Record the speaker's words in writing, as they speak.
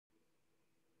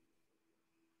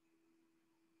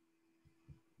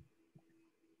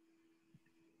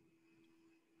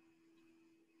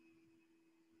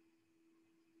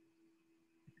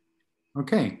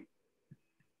Okay.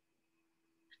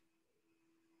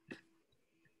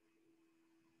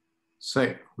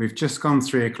 So we've just gone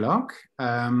 3 o'clock.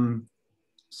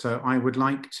 So I would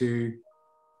like to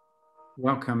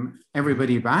welcome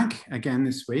everybody back again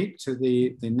this week to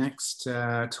the next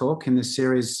talk in this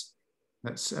series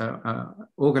that's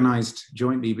organized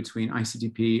jointly between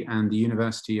ICTP and the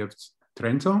University of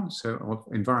Trento, so of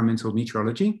environmental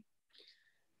meteorology.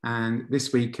 And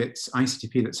this week it's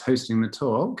ICTP that's hosting the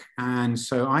talk. And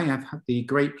so I have had the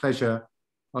great pleasure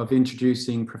of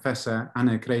introducing Professor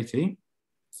Anna Creti.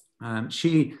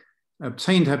 She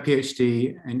obtained her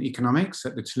PhD in economics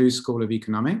at the Toulouse School of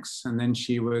Economics, and then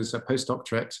she was a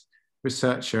postdoctorate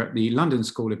researcher at the London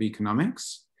School of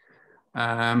Economics.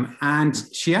 And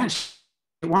she actually,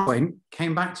 at one point,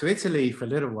 came back to Italy for a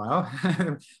little while.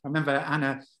 I remember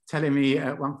Anna telling me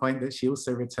at one point that she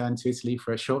also returned to Italy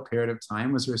for a short period of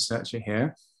time, was a researcher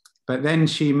here. But then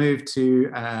she moved to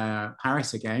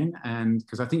Paris again, and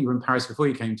because I think you were in Paris before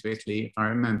you came to Italy, if I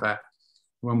remember,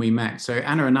 when we met. So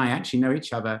Anna and I actually know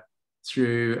each other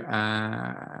through,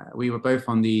 we were both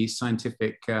on the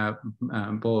scientific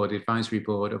advisory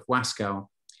board of WASCAL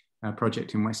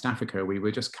project in West Africa. We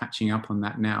were just catching up on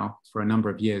that now for a number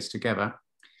of years together.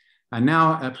 And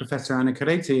now Professor Anna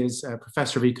Creti is a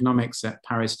professor of economics at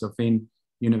Paris Dauphine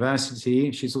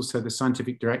University. She's also the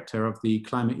scientific director of the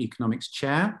Climate Economics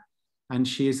Chair, and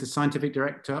she is the scientific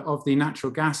director of the Natural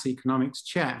Gas Economics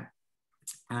Chair.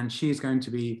 And she is going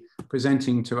to be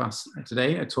presenting to us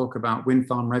today a talk about wind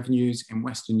farm revenues in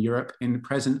Western Europe in the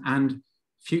present and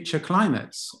future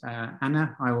climates.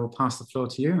 Anna, I will pass the floor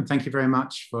to you. And thank you very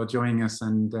much for joining us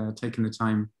and taking the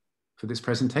time for this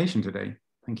presentation today.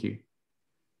 Thank you.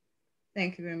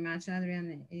 Thank you very much,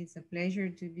 Adrian. It's a pleasure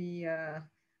to be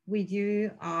with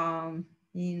you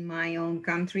in my own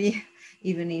country,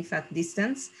 even if at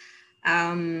distance.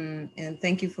 And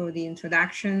thank you for the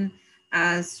introduction.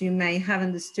 As you may have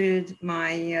understood,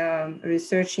 my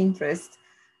research interest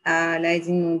lies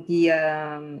in the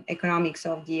economics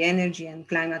of the energy and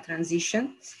climate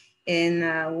transition.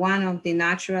 And one of the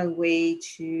natural way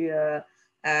to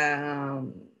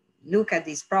look at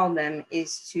this problem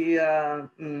is to,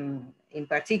 in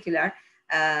particular,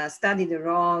 study the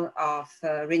role of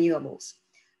renewables.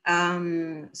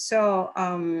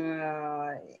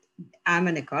 I'm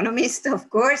an economist, of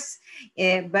course,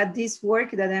 but this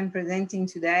work that I'm presenting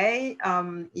today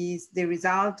is the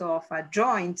result of a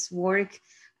joint work.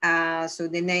 So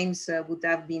the names would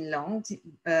have been long to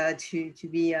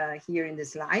be here in the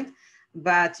slide,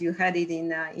 but you had it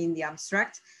in the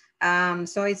abstract.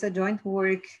 So it's a joint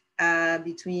work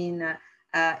between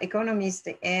economists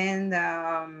and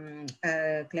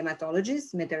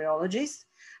climatologists, meteorologists.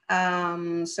 We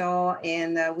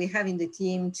have in the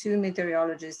team 2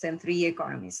 meteorologists and 3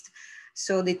 economists.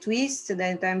 So the twist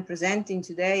that I'm presenting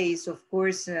today is, of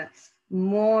course,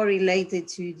 more related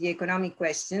to the economic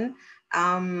question.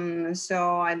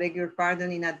 So I beg your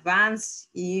pardon in advance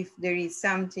if there is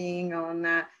something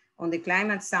on the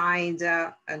climate side,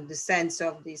 and the sense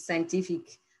of the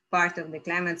scientific part of the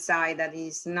climate side that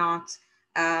is not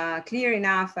clear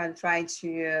enough. I'll try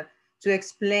to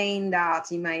explain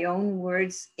that in my own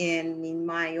words and in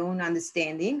my own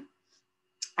understanding.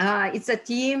 It's a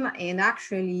team, and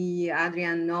actually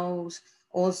Adrian knows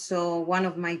also one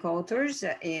of my co-authors,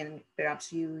 and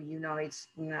perhaps you know it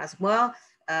as well,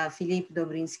 Philippe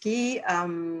Dobrinsky.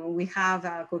 We have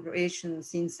a cooperation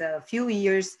since a few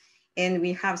years, and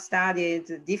we have studied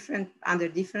under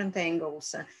different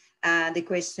angles the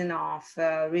question of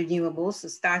renewables,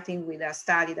 starting with a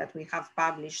study that we have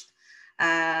published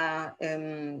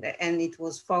and it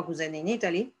was focused in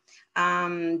Italy.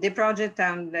 The project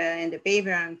and the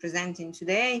paper I'm presenting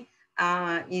today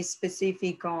is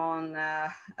specific on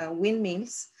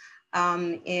windmills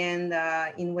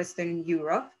in Western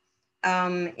Europe.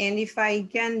 And if I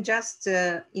can just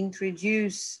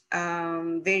introduce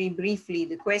very briefly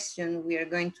the question we are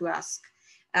going to ask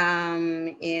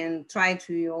and try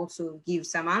to also give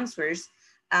some answers,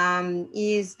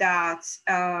 is that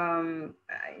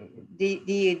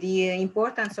the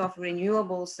importance of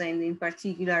renewables, and in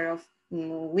particular of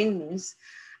windmills,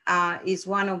 is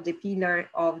one of the pillars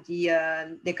of the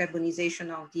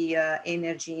decarbonization of the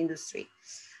energy industry.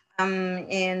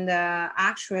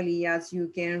 Actually, as you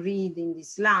can read in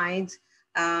this slide,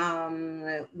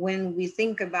 when we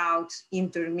think about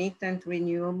intermittent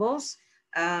renewables,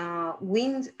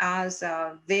 wind has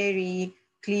a very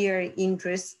clear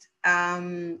interest,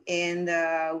 and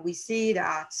we see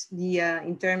that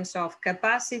in terms of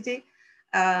capacity,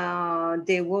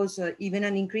 there was even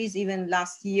an increase even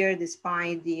last year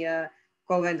despite the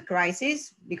COVID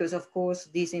crisis, because of course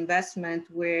these investments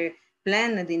were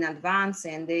planned in advance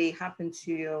and they happen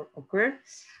to occur.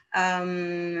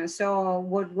 So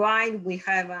worldwide, we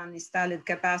have an installed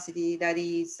capacity that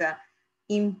is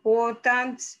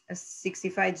important,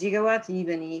 65 gigawatt,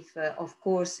 even if, of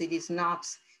course, it is not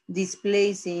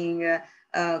displacing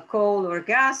coal or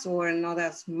gas, or not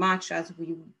as much as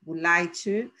we would like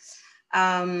to.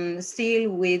 Still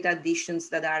with additions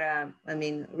that are, I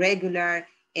mean, regular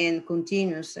and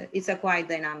continuous. It's a quite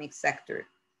dynamic sector.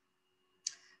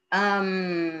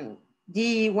 One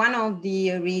of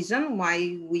the reasons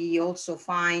why we also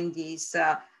find these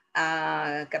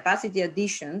capacity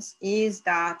additions is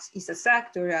that it's a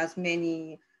sector, as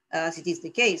it is the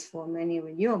case for many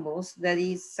renewables, that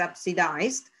is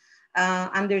subsidized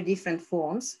under different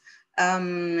forms.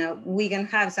 We can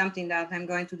have something that I'm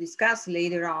going to discuss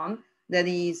later on, that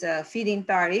is feed-in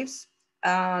tariffs.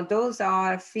 Those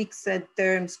are fixed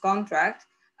terms contract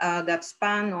that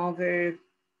span over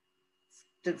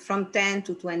from 10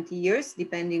 to 20 years,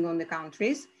 depending on the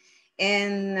countries.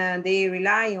 And they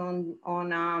rely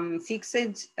on fixed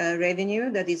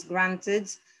revenue that is granted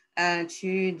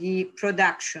to the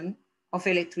production of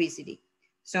electricity.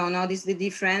 So notice the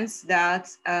difference that,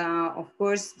 of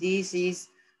course, this is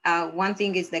one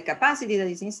thing is the capacity that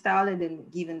is installed,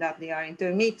 and given that they are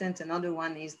intermittent, another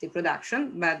one is the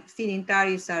production, but feed-in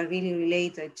tariffs are really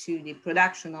related to the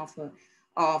production of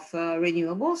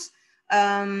renewables.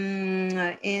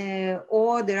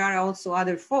 Or there are also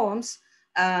other forms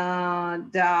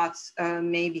that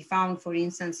may be found, for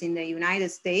instance, in the United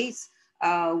States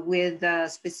with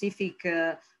specific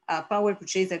power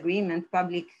purchase agreement,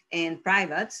 public and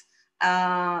private.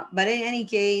 But in any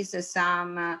case,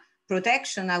 some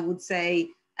protection, I would say,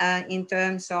 in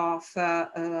terms of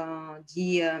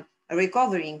the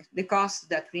recovering the cost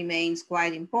that remains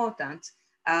quite important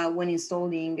when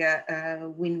installing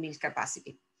windmill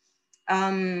capacity.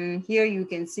 Here you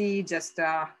can see just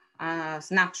a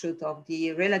snapshot of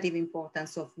the relative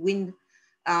importance of wind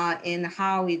and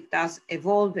how it has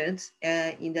evolved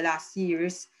in the last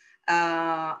years,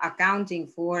 accounting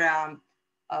for a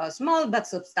small but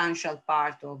substantial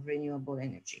part of renewable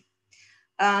energy.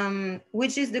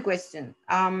 Which is the question.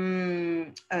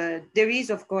 There is,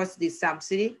 of course, this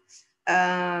subsidy,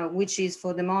 which is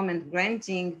for the moment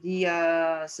granting the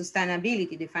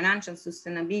sustainability, the financial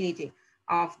sustainability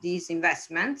of these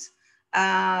investments.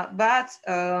 But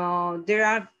there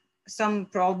are some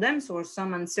problems or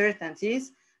some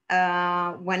uncertainties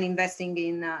when investing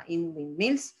in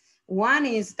windmills. One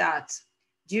is that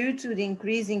due to the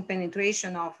increasing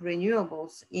penetration of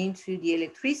renewables into the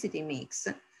electricity mix,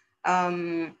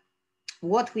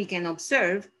 what we can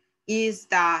observe is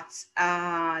that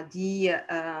the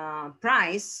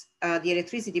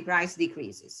electricity price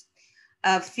decreases.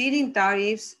 Feed-in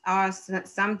tariffs are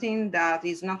something that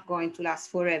is not going to last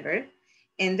forever.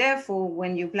 And therefore,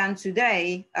 when you plan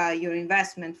today your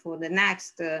investment for the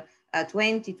next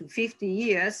 20 to 50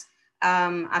 years,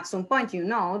 at some point you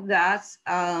know that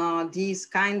this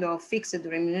kind of fixed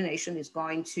remuneration is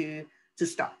going to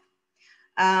stop.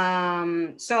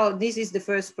 So this is the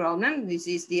first problem. This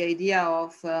is the idea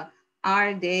of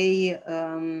are they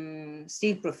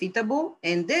still profitable?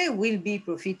 And they will be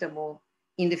profitable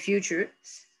in the future.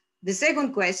 The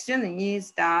second question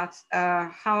is that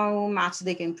how much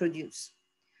they can produce.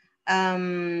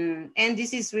 And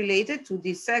this is related to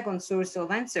the second source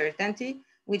of uncertainty,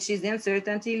 which is the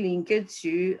uncertainty linked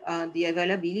to the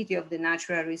availability of the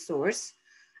natural resource,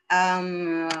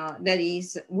 that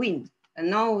is wind. And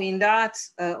knowing that,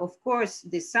 of course,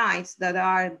 the sites that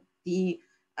are the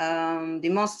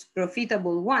most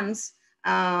profitable ones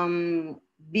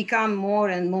become more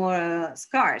and more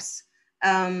scarce.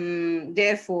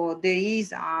 Therefore, there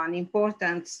is an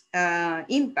important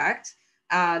impact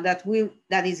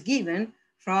that is given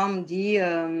from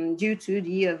the due to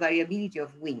the variability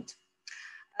of wind.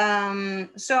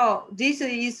 So this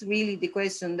is really the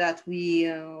question that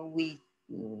the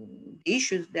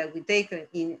issues that we take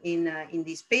in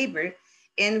this paper,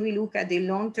 and we look at the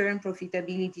long-term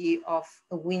profitability of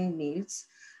windmills,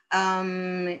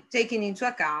 taking into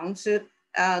account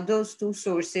those two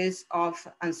sources of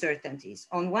uncertainties.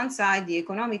 On one side, the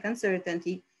economic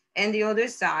uncertainty, and the other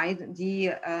side,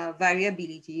 the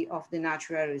variability of the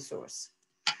natural resource.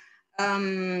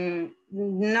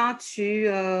 Not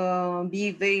to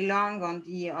be very long on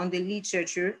the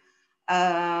literature,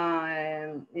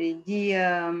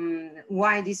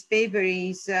 why this paper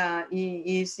is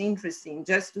interesting.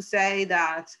 Just to say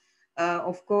that,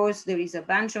 of course, there is a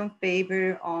bunch of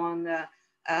paper on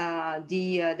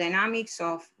the dynamics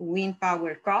of wind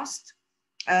power cost.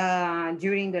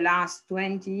 during the last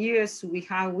 20 years, we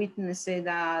have witnessed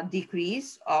a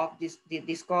decrease of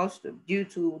this cost due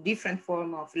to different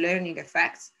forms of learning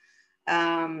effects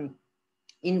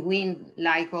in wind,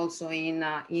 like also in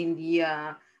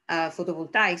the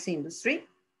photovoltaics industry.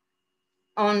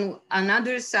 On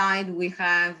another side, we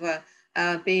have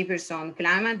papers on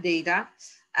climate data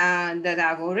that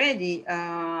have already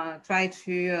tried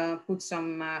to put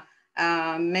some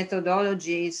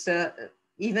methodologies,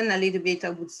 even a little bit, I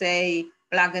would say,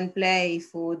 plug and play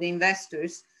for the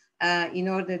investors in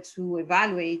order to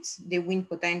evaluate the wind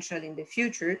potential in the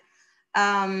future.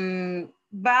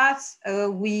 But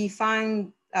we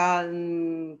find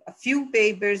a few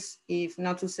papers, if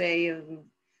not to say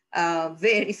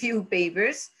very few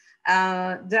papers,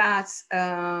 that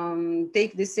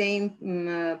take the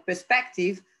same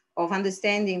perspective of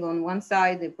understanding on one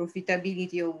side the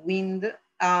profitability of wind,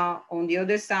 on the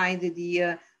other side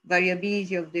the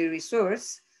variability of the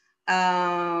resource,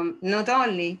 not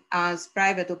only as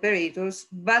private operators,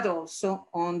 but also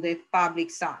on the public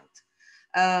side.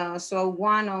 So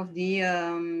one of the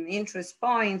interest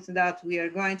points that we are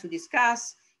going to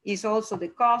discuss is also the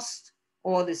cost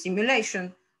or the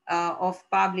simulation of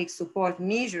public support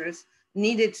measures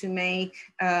needed to make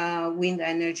wind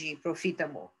energy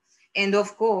profitable. And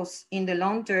of course, in the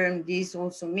long term, this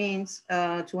also means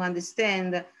to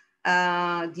understand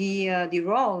the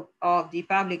role of the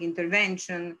public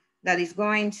intervention that is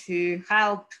going to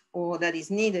help or that is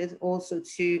needed also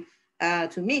to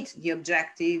meet the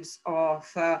objectives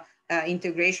of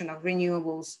integration of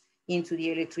renewables into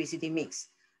the electricity mix.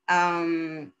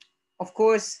 Of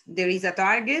course, there is a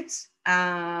target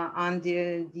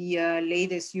under the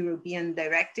latest European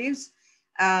directives.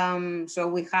 So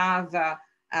we have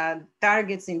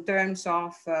targets in terms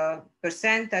of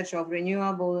percentage of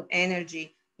renewable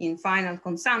energy in final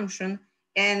consumption.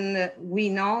 And we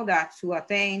know that to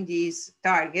attain these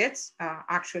targets,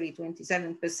 actually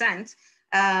 27%,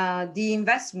 the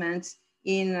investment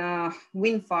in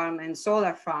wind farm and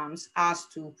solar farms has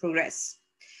to progress.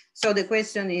 So the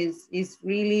question is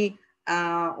really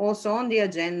also on the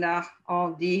agenda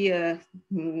of the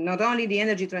not only the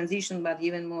energy transition, but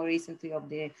even more recently of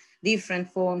the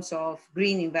different forms of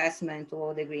green investment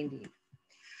or the Green Deal.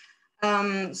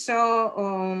 In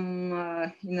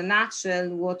a nutshell,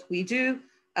 what we do,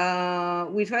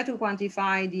 we try to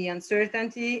quantify the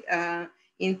uncertainty,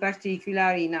 in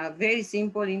particular in a very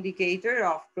simple indicator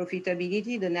of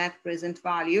profitability, the net present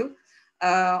value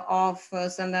of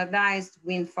standardized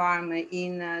wind farm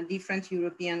in different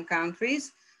European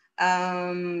countries.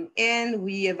 And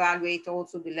we evaluate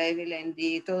also the level and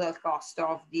the total cost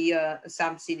of the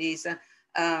subsidies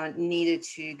needed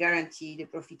to guarantee the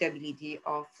profitability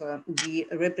of the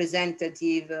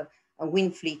representative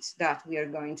wind fleets that we are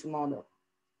going to model.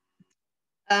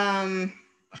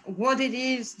 What it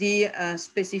is, the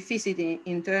specificity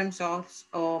in terms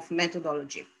of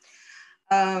methodology.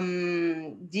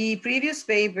 The previous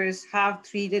papers have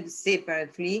treated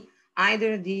separately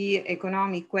either the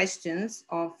economic questions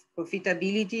of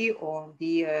profitability or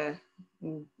the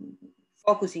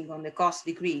focusing on the cost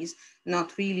decrease,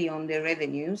 not really on the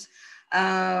revenues,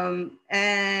 and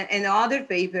other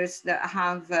papers that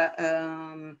have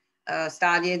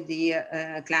studied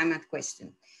the climate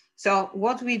question. So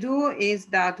what we do is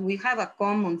that we have a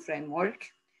common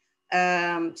framework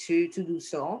to do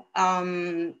so,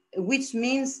 which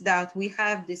means that we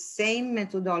have the same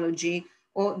methodology,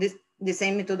 or the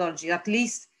same methodology, at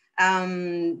least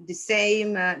the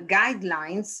same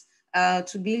guidelines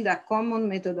to build a common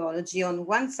methodology on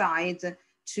one side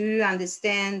to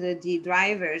understand the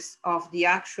drivers of the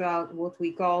actual, what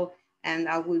we call, and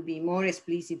I will be more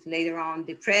explicit later on,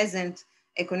 the present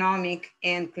economic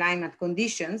and climate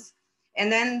conditions. And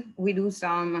then we do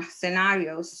some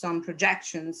scenarios, some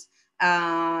projections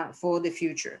for the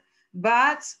future.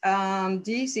 But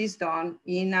this is done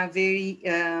in a very,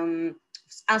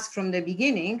 as from the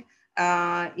beginning,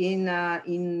 in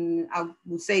I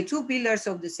would say, two pillars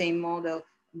of the same model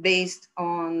based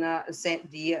on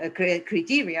the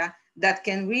criteria that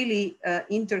can really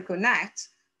interconnect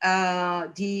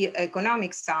the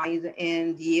economic side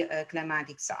and the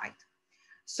climatic side.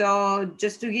 So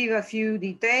just to give a few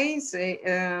details,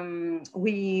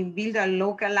 we build a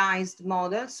localized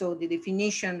model. So the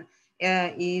definition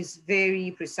is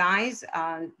very precise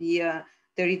at the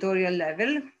territorial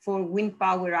level for wind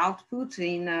power output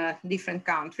in different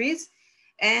countries.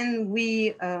 And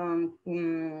we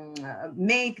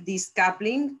make this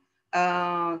coupling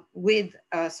with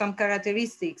some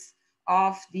characteristics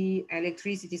of the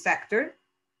electricity sector,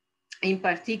 in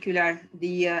particular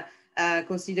the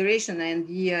consideration and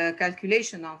the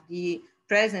calculation of the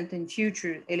present and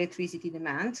future electricity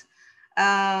demand.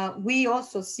 We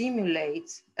also simulate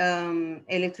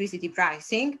electricity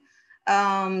pricing,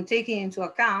 taking into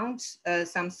account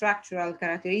some structural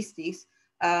characteristics,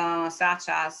 such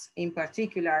as, in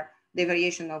particular, the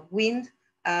variation of wind,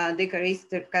 the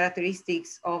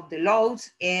characteristics of the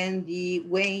loads, and the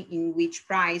way in which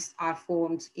prices are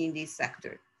formed in this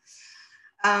sector.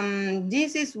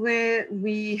 This is where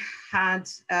we had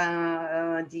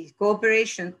the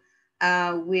cooperation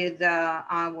with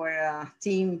our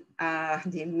team,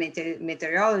 the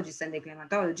meteorologists and the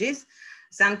climatologists.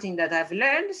 Something that I've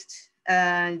learned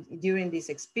during this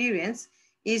experience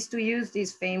is to use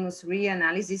this famous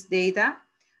reanalysis data.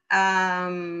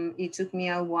 It took me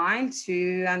a while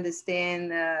to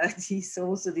understand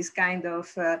this kind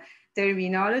of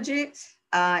terminology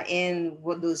and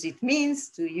what does it mean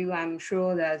to you. I'm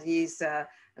sure that is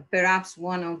perhaps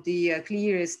one of the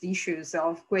clearest issues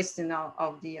of question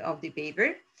of the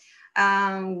paper.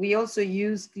 We also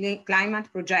use climate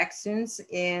projections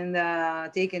and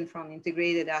taken from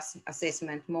integrated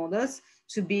assessment models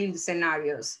to build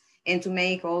scenarios and to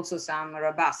make also some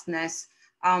robustness.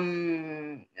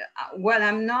 Well,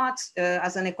 I'm not,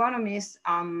 as an economist,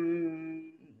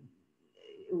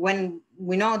 when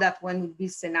we know that when we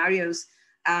build scenarios,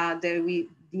 the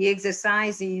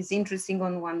exercise is interesting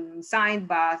on one side,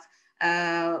 but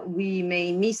we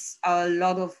may miss a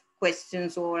lot of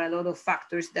questions or a lot of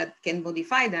factors that can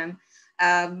modify them.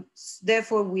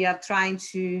 Therefore, we are trying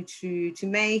to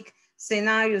make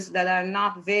scenarios that are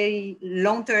not very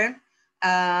long-term,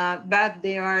 but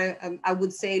they are, I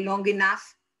would say, long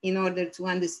enough in order to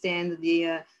understand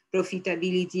the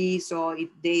profitability. So if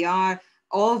they are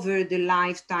over the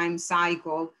lifetime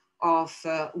cycle of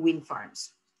wind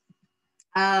farms.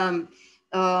 The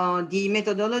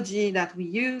methodology that we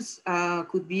use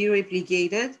could be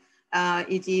replicated.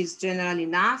 It is general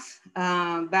enough,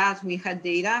 but we had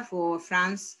data for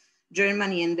France,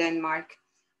 Germany, and Denmark.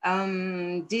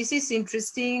 This is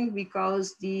interesting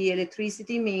because the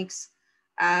electricity mix,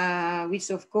 which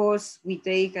of course we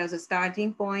take as a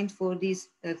starting point for these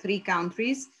three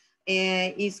countries,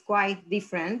 is quite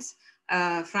different.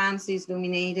 France is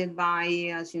dominated by,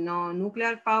 as you know,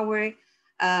 nuclear power.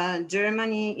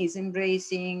 Germany is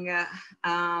embracing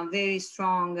a very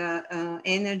strong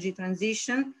energy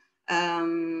transition,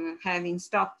 having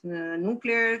stopped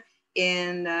nuclear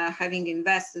and having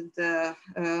invested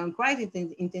quite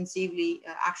intensively,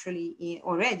 actually,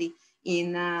 already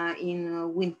in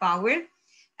wind power.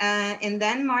 And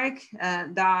Denmark,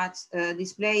 that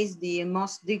displays the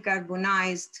most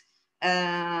decarbonized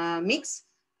mix.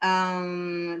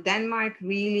 Denmark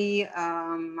really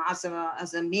has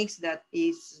a mix that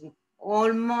is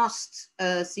almost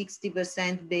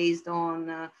 60% based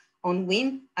on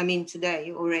wind. I mean,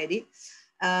 today already,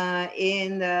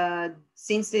 and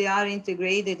since they are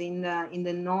integrated in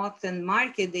the northern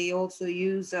market, they also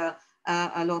use a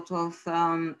lot of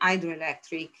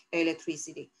hydroelectric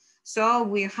electricity. So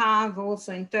we have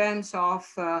also, in terms of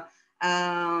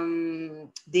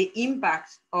the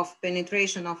impact of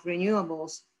penetration of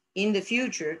renewables in the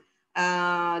future,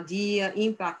 the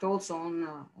impact also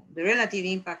on the relative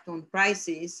impact on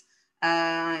prices,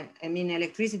 I mean,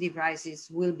 electricity prices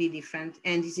will be different.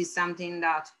 And this is something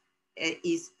that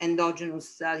is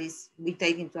endogenous, that is we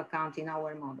take into account in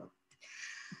our model.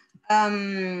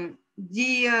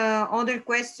 The other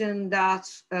question that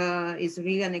is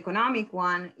really an economic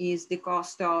one is the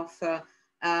cost of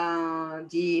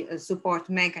the support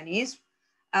mechanism.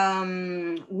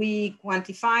 We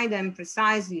quantify them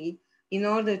precisely in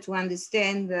order to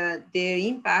understand their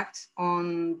impact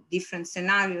on different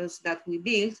scenarios that we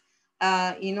build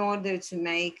in order to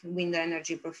make wind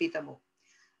energy profitable.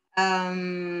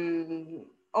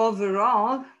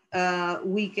 Overall,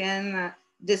 we can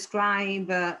describe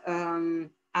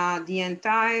the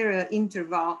entire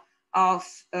interval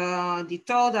of the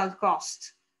total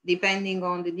cost, depending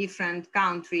on the different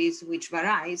countries, which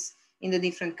varies in the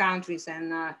different countries.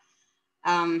 And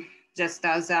just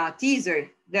as a teaser,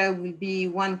 there will be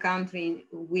one country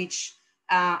which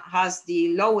has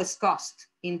the lowest cost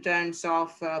in terms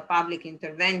of public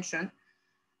intervention.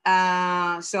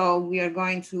 So we are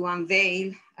going to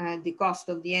unveil the cost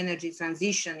of the energy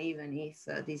transition, even if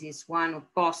this is one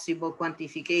of possible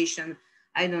quantification.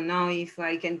 I don't know if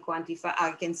I can quantify,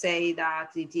 I can say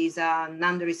that it is an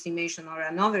underestimation or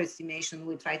an overestimation.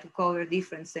 We try to cover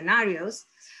different scenarios.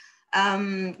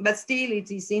 But still,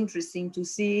 it is interesting to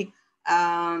see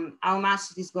how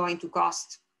much it is going to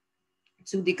cost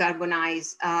to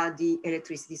decarbonize the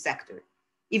electricity sector.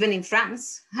 Even in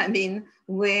France, I mean,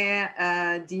 where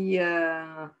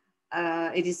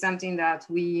it is something that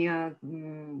we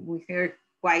hear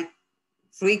quite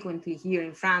frequently here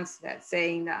in France that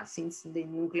saying that since the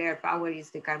nuclear power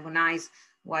is decarbonized,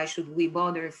 why should we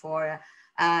bother for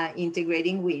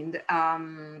integrating wind?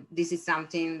 This is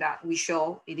something that we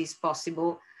show it is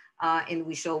possible, and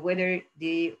we show whether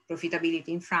the profitability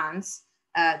in France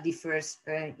differs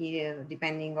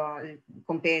depending on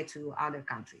compared to other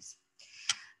countries.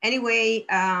 Anyway,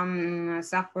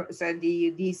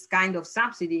 these kind of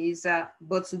subsidies,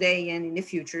 both today and in the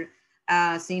future,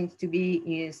 seem to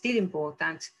be still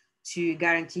important to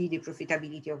guarantee the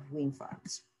profitability of wind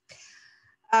farms.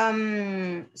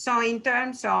 So in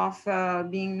terms of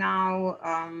being now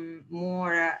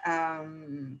more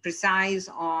precise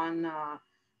on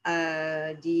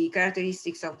the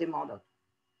characteristics of the model.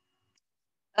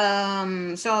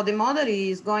 So the model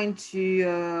is going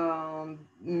to,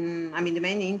 I mean, the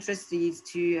main interest is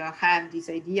to have this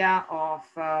idea of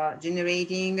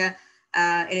generating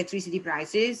electricity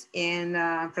prices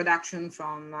and production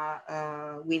from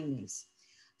windmills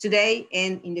today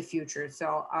and in the future.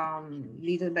 So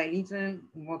little by little,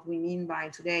 what we mean by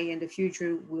today and the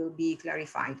future will be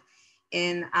clarified.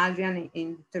 And Adrian,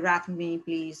 interrupt me,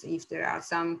 please, if there are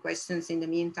some questions in the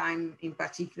meantime, in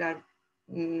particular,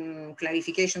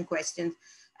 clarification questions,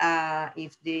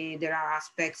 if there are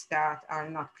aspects that are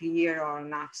not clear or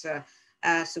not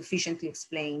sufficiently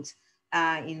explained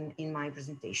in my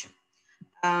presentation.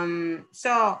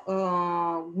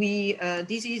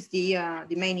 This is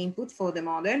the main input for the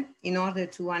model in order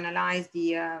to analyze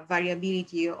the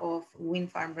variability of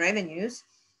wind farm revenues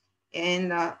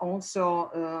and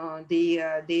also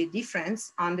the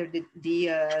difference under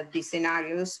the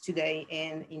scenarios today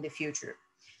and in the future.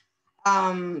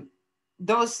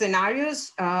 Those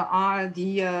scenarios are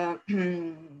the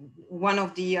one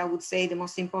of the, I would say, the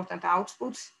most important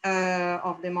outputs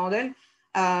of the model.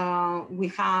 We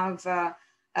have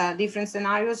different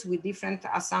scenarios with different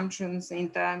assumptions in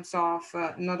terms of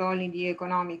not only the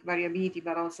economic variability,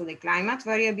 but also the climate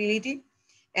variability.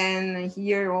 And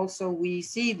here also we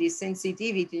see the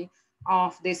sensitivity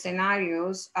of the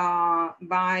scenarios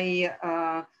by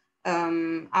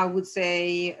I would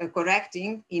say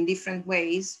correcting in different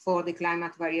ways for the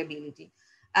climate variability.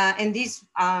 And this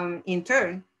in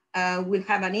turn will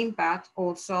have an impact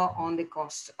also on the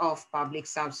cost of public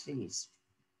subsidies.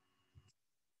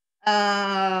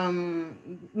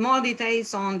 More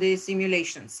details on the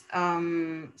simulations.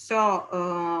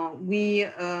 We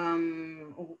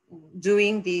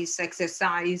doing this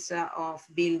exercise of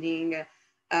building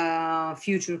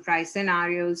future price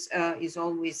scenarios is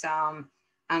always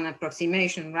an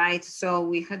approximation, right? So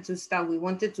we had to start, we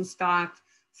wanted to start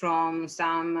from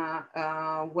some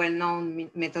well-known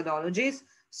methodologies.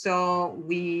 So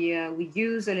we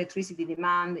use electricity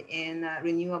demand and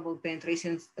renewable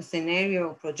penetration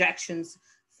scenario projections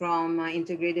from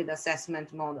integrated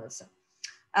assessment models.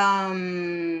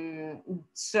 Then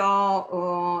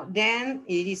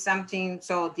it is something,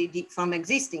 so from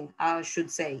existing, I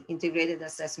should say, integrated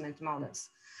assessment models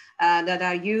that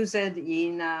are used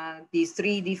in these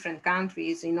 3 different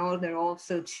countries in order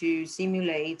also to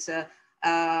simulate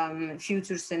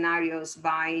future scenarios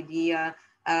by the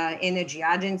energy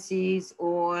agencies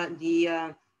or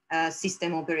the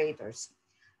system operators.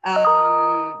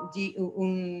 One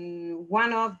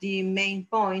of the main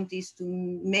points is to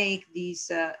make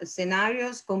these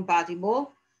scenarios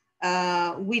compatible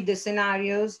with the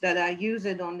scenarios that are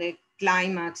used on the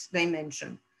climate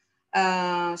dimension.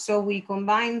 So we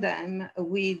combine them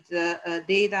with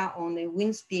data on the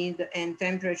wind speed and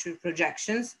temperature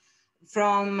projections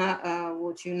from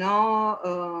what you know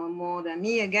more than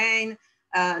me again,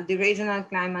 the regional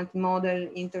climate model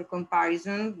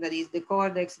intercomparison, that is the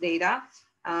Cordex data.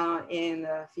 And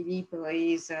Philippe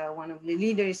is one of the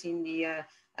leaders in the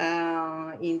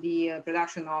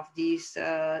production of this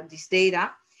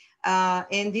data.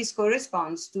 And this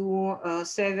corresponds to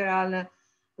several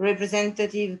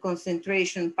representative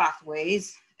concentration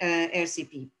pathways,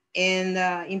 RCP. And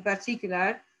in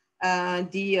particular,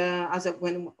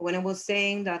 when I was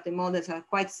saying that the models are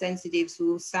quite sensitive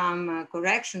to some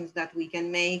corrections that we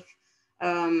can make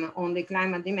on the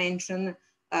climate dimension,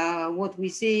 what we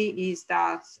see is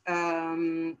that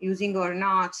using or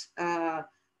not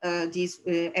this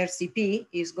RCP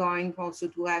is going also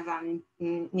to have an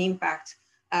impact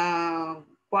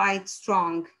quite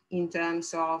strong in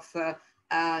terms of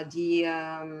the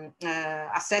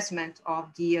assessment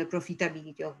of the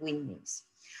profitability of windmills.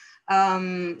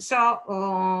 The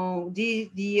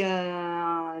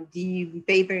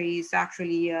paper is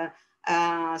actually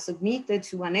submitted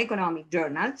to an economic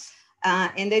journal,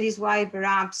 and that is why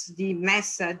perhaps the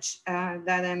message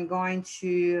that I'm going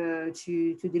to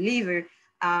deliver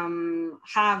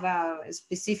have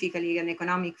specifically an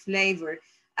economic flavor.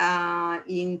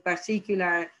 In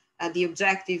particular, the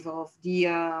objective of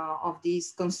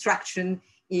this construction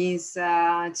is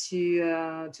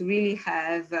to really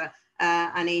have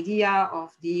an idea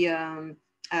of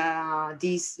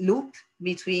this loop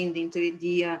between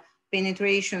the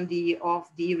penetration of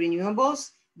the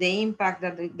renewables, the impact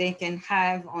that they can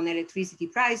have on electricity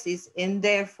prices, and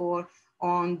therefore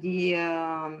on the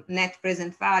net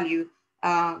present value,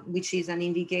 which is an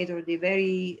indicator,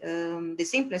 the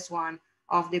simplest one,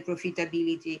 of the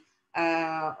profitability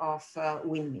of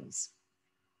windmills.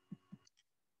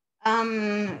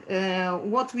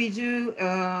 What we do,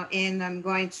 and I'm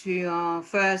going to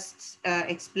first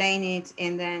explain it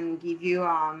and then give you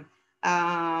a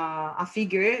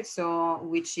figure, so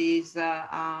which is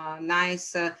a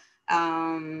nice,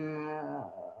 I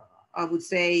would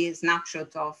say, a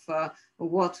snapshot of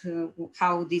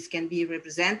how this can be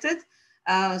represented.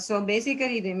 So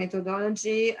basically, the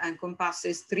methodology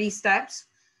encompasses 3 steps.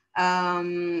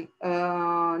 Knowing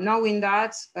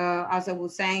that, as I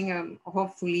was saying,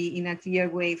 hopefully in a clear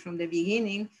way from the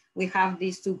beginning, we have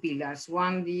these 2 pillars.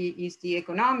 One is the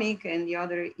economic, and the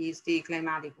other is the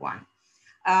climatic one.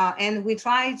 And we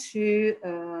try to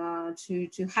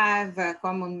have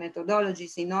common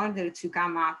methodologies in order to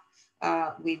come up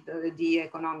with the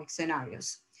economic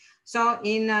scenarios. So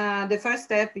in the first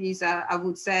step is, I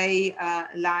would say,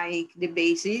 like the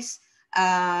basis,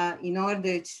 in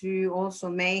order to also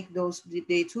make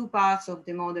the 2 parts of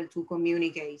the model to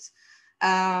communicate.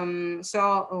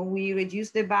 So we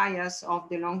reduce the bias of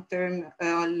the long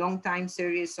time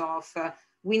series of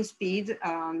wind speed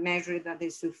measured at the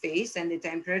surface and the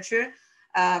temperature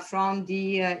from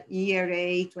the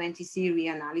ERA 20C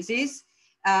reanalysis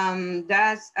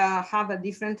that have a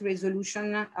different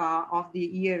resolution of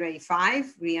the ERA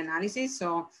 5 reanalysis.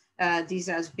 So this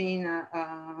has been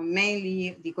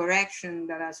mainly the correction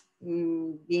that has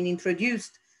been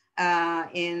introduced,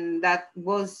 and that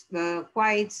was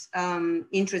quite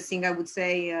interesting, I would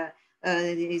say,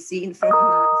 seen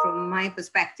from my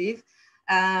perspective,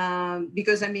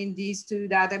 because I mean, these 2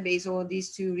 databases or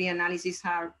these 2 reanalyses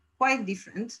are quite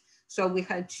different. So we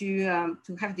had to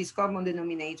have this common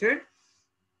denominator.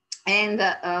 And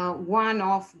one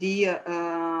of the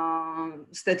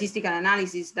statistical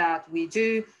analysis that we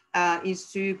do is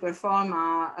to perform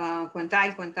a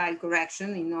quantile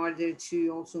correction in order to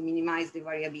also minimize the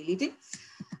variability.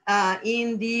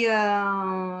 In the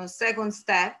second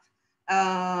step,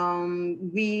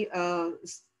 we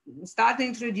start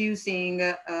introducing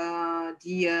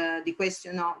the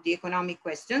question of the economic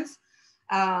questions.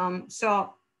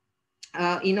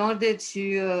 In order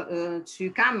to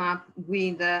come up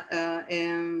with the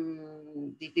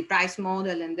price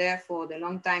model and therefore the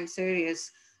long time series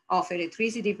of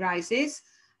electricity prices,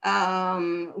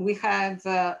 we have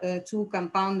 2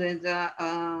 compounded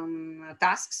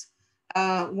tasks.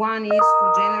 One is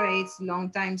to generate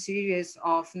long time series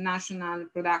of national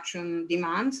production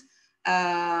demands,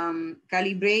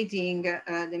 calibrating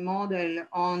the model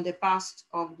on the past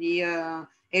of the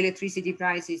electricity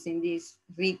prices in these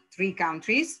three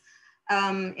countries.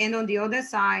 And on the other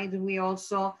side, we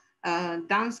also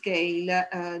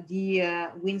downscale the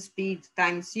wind speed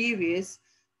time series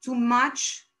to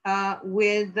match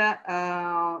with the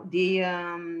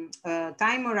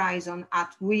time horizon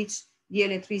at which the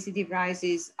electricity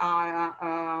prices are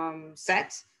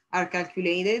are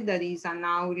calculated, that is an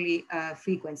hourly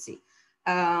frequency.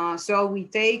 So we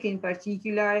take in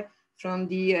particular from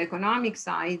the economic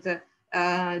side, the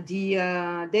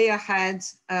day-ahead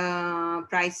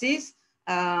prices,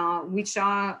 which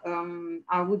are,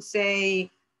 I would say,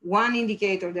 one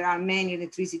indicator. There are many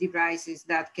electricity prices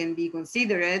that can be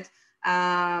considered,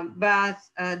 but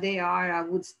they are,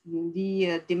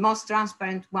 the most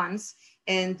transparent ones,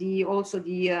 and also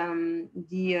the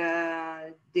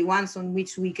ones on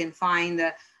which we can find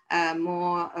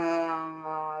more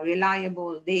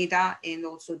reliable data, and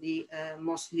also the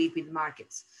most liquid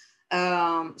markets.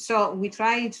 So we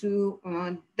try to,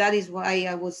 that is why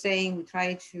I was saying we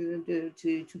try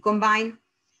to combine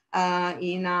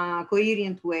in a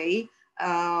coherent way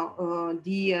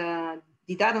the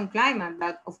data on climate,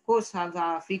 that of course have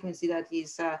a frequency that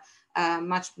is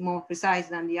much more precise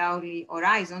than the hourly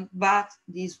horizon, but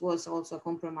this was also a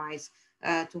compromise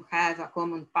to have a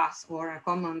common path or a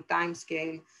common time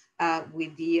scale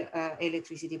with the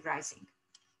electricity pricing.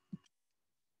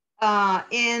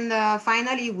 And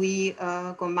finally, we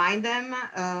combine them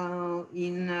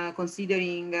in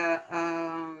considering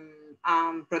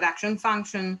production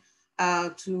function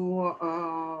to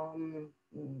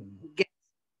get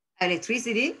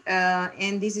electricity.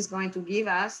 And this is going to give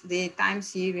us the time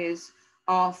series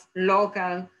of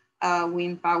local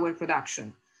wind power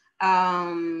production,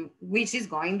 which is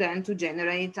going then to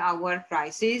generate our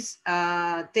prices,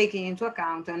 taking into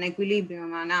account an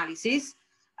equilibrium analysis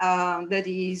that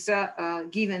is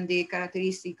given the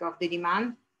characteristic of the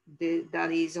demand,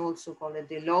 that is also called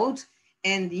the load,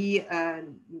 and the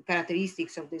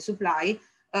characteristics of the supply.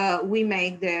 We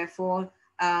make therefore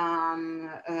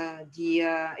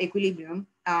the equilibrium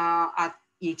at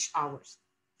each hours.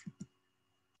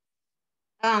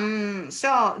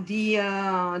 So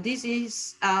this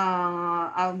is,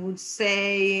 I would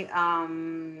say,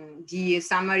 the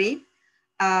summary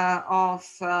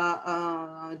of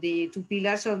the two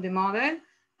pillars of the model.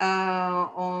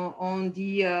 On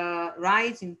the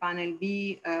right in panel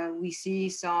B, we see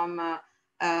some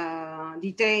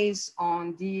details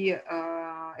on the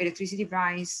electricity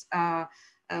price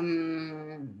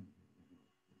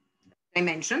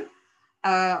dimension.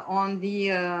 On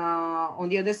the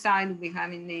other side, we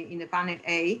have in the panel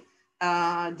A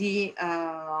the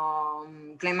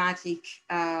climatic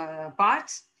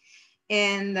part.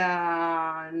 And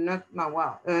I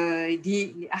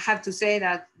have to say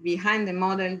that behind the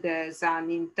model, there's an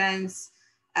intense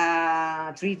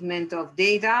treatment of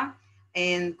data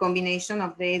and combination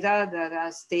of data that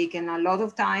has taken a lot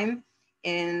of time.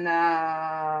 And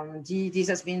this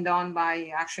has been done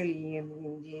by actually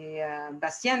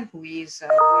Bastien, who is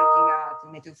working at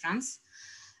Météo France.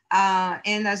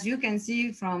 And as you can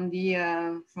see from the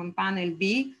from panel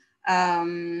B,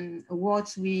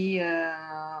 what we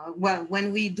well,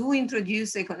 when we do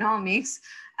introduce economics,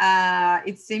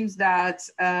 it seems that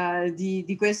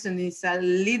the question is a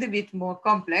little bit more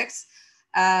complex,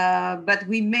 but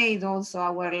we made also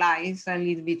our life a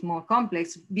little bit more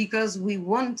complex because we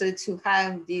wanted to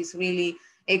have this really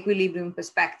equilibrium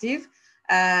perspective.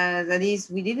 That is,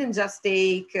 we didn't just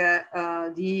take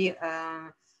the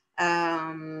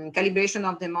calibration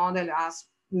of the model as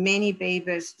many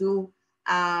papers do,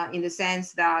 in the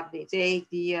sense that they take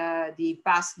the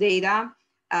past data,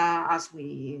 as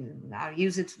we are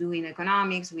used to do in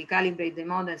economics. We calibrate the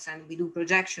models and we do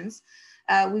projections.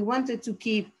 We wanted to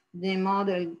keep the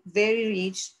model very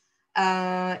rich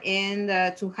and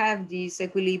to have this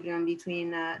equilibrium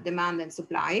between demand and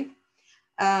supply.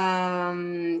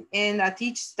 And at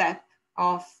each step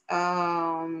of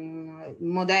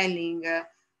modeling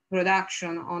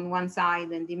production on one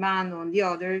side and demand on the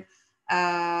other,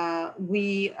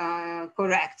 we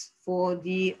correct for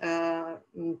the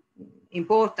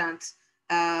important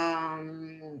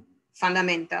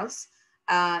fundamentals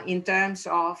in terms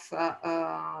of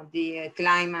the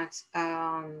climate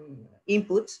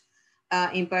input,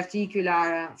 in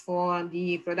particular for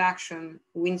the production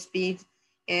wind speed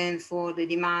and for the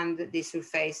demand, the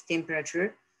surface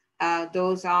temperature.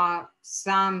 Those are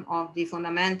some of the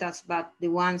fundamentals, but the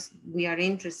ones we are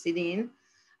interested in.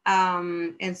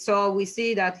 And so we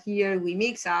see that here we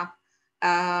mix up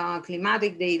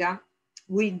climatic data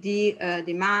with the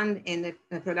demand and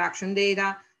the production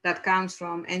data that comes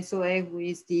from ENSOE, who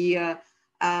is the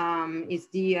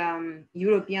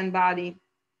European body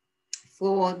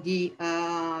for the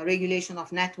regulation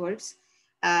of networks,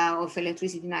 of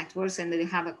electricity networks, and they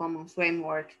have a common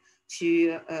framework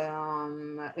to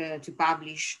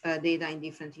publish data in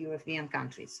different European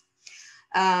countries.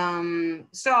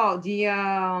 So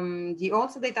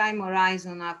also the time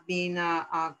horizon have been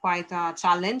quite a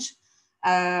challenge,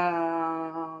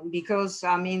 because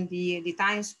I mean the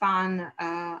time span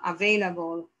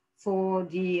available for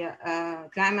the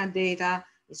climate data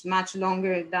is much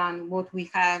longer than what we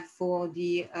have for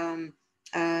the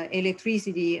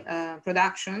electricity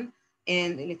production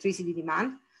and electricity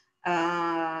demand.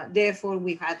 Therefore,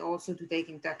 we had also to take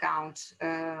into account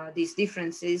these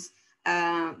differences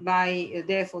by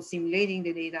therefore simulating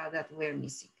the data that were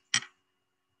missing.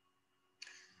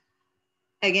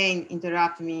 Again,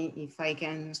 interrupt me if I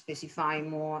can specify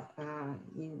more,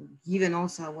 given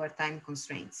also our time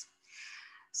constraints.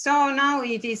 So now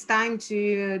it is time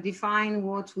to define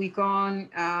what we call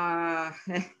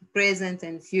present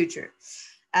and future.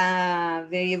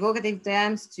 Very evocative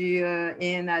terms to,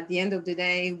 and at the end of the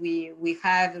day, we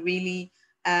have really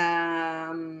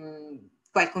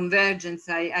quite convergence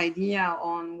idea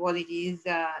on what it is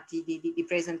the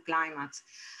present climate.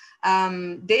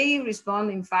 They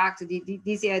respond, in fact,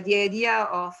 the idea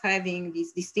of having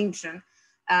this distinction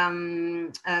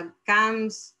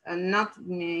comes not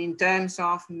in terms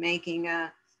of making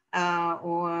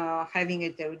or having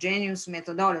heterogeneous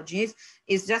methodologies.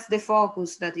 It's just the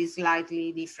focus that is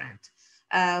slightly different.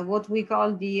 What we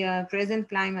call the present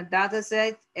climate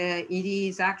dataset, it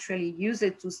is actually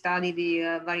used to study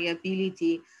the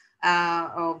variability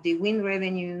of the wind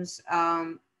revenues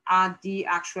at the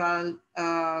actual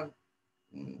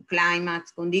climate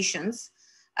conditions,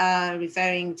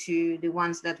 referring to the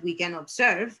ones that we can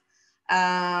observe.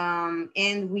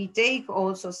 And we take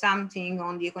also something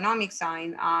on the economic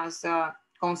side as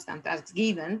constant, as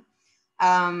given.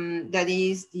 That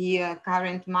is the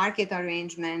current market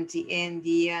arrangement and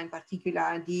in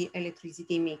particular, the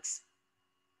electricity mix.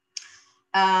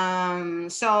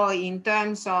 So in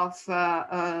terms of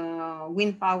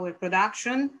wind power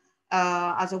production,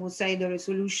 as I would say, the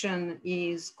resolution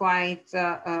is quite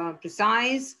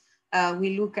precise.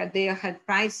 We look at day-ahead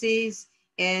prices,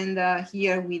 and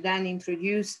here we then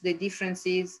introduce the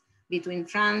differences between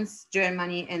France,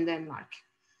 Germany, and Denmark.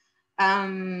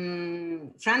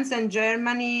 France and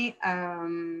Germany,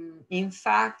 in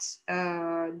fact,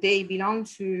 they belong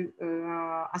to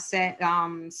a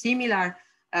similar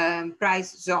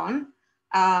price zone,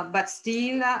 but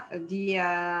still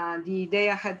the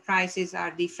day-ahead prices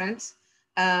are different.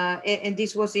 And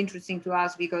this was interesting to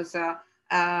us because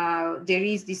there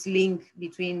is this link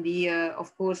between the,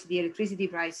 of course, the electricity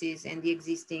prices and the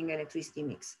existing electricity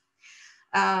mix.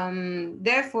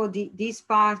 Therefore, this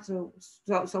part,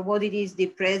 so what it is, the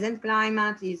present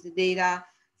climate is the data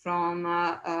from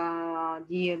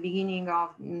the beginning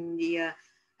of the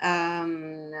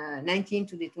 19th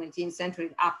to the 20th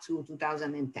century up to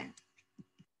 2010.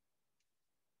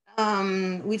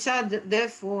 Which are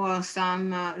therefore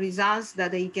some results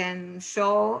that they can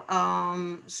show.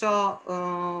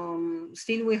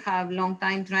 Still we have long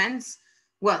time trends.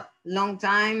 Well, long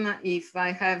time, if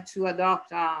I have to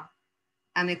adopt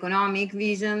an economic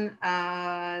vision,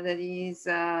 that is,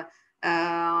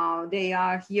 they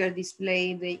are here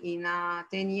displayed in a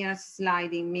 10 years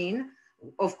sliding mean.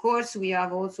 Of course, we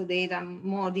have also data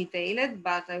more detailed,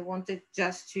 but I wanted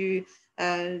just to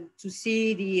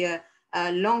see the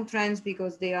long trends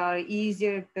because they are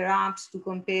easier perhaps to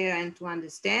compare and to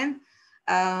understand.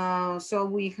 So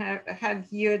we have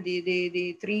here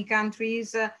the three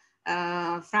countries,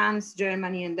 France,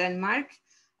 Germany, and Denmark.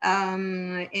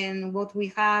 And what we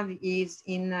have is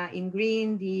in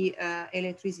green, the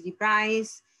electricity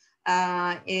price,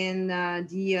 and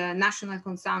the national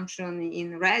consumption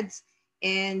in red,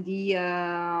 and the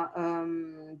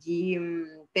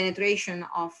penetration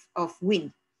of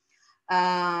wind.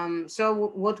 So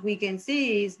what we can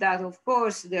see is that, of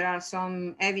course, there are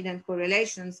some evident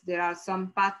correlations. There are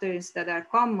some patterns that are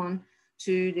common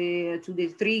to the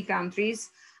three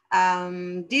countries.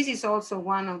 This is also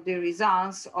one of the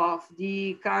results of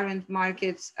the current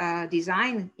market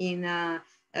design in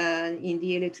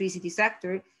the electricity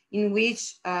sector, in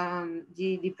which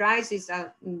the prices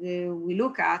we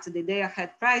look at, the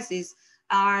day-ahead prices,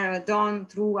 are done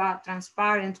through a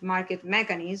transparent market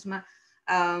mechanism.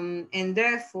 And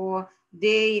therefore,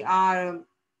 they are,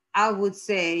 I would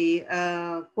say,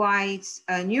 quite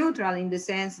neutral in the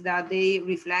sense that they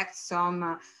reflect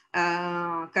some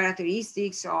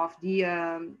characteristics of the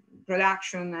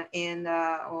production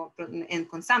and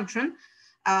consumption,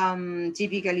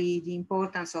 typically the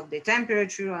importance of the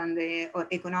temperature and the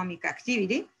economic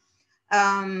activity.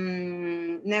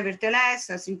 Nevertheless,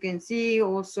 as you can see,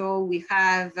 also we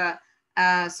have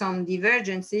some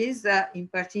divergences. In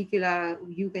particular,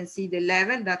 you can see the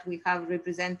level that we have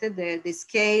represented. The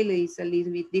scale is a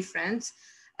little bit different,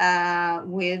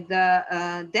 with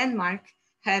Denmark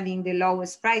having the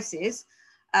lowest prices.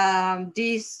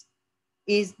 This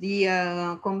is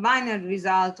the combined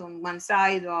result on one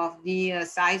side of the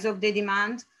size of the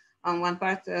demand, on one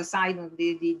part side of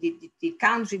the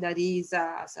country that is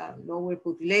has a lower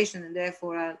population and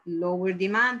therefore a lower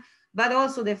demand, but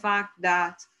also the fact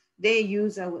that they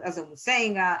use, as I was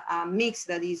saying, a mix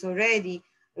that is already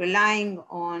relying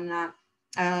on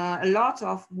a lot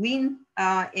of wind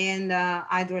and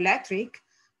hydroelectric,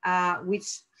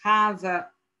 which have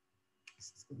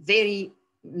very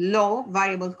low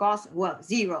variable cost, well,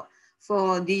 zero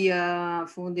for the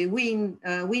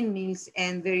windmills,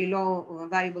 and very low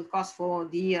variable cost for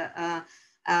the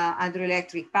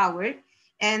hydroelectric power.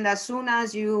 And as soon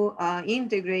as you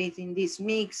integrate in this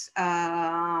mix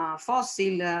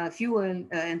fossil fuel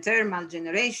and thermal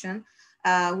generation,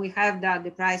 we have that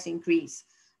the price increase.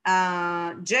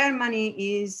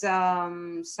 Germany is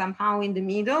somehow in the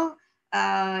middle,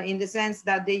 in the sense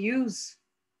that they use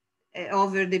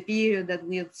over the period that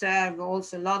we observe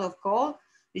also a lot of coal,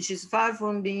 which is far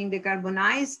from being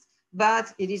decarbonized,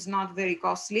 but it is not very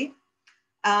costly.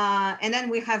 And then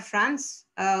we have France,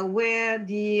 where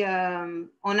the,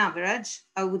 on average,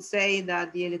 I would say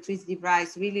that the electricity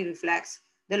price really reflects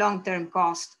the long-term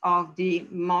cost of the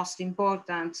most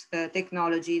important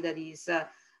technology, that is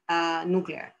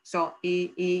nuclear. So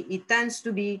it tends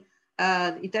to be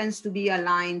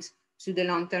aligned to the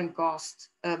long-term cost,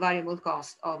 variable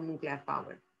cost of nuclear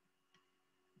power.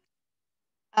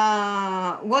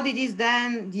 What it is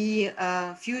then the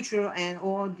future and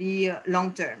or the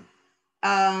long term.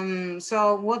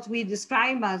 So what we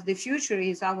describe as the future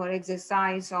is our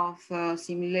exercise of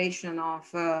simulation of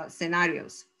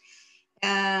scenarios.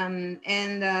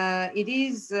 It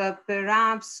is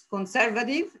perhaps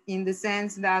conservative in the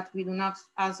sense that we do not,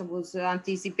 as I was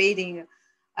anticipating,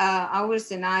 our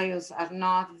scenarios are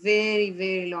not very,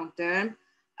 very long term.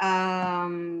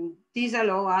 These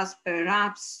allow us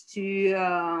perhaps to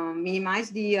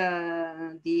minimize the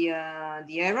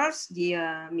errors,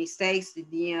 the mistakes,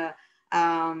 the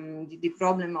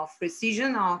problem of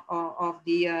precision of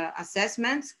the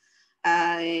assessments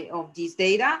of these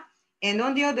data. And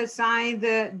on the other side,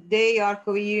 they are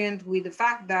coherent with the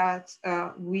fact that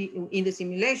we, in the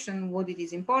simulation, what it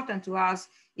is important to us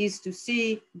is to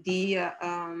see the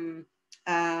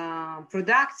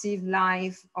productive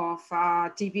life of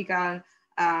a typical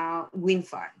wind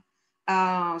farm.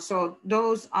 So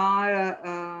those are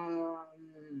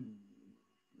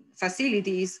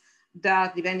facilities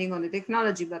that, depending on the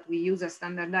technology, but we use a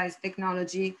standardized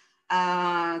technology,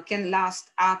 can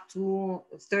last up to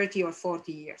 30 or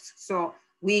 40 years. So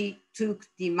we took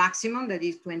the maximum, that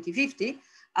is 2050,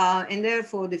 and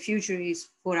therefore the future is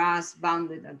for us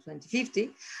bounded at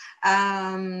 2050.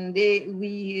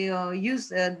 We use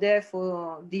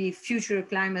therefore the future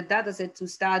climate dataset to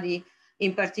study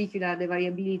in particular the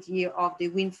variability of the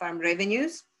wind farm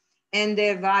revenues and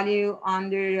their value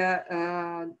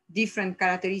under different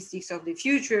characteristics of the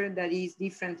future, that is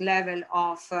different level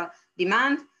of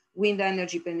demand, wind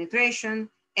energy penetration,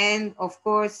 and of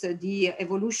course the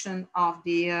evolution of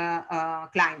the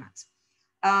climate.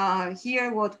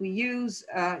 Here what we use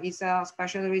is a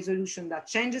spatial resolution that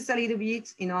changes a little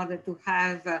bit in order to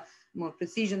have more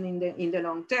precision in the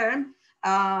long term,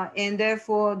 and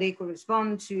therefore they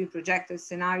correspond to projected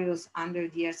scenarios under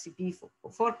the RCP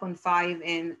 4.5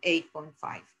 and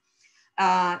 8.5.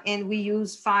 And we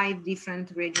use 5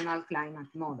 different regional climate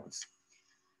models.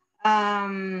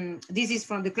 This is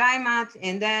from the climate,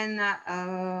 and then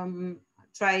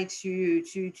try to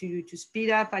speed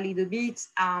up a little bit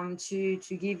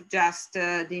to give just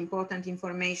the important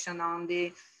information on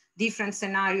the different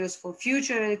scenarios for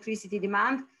future electricity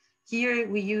demand. Here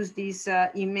we use this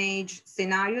image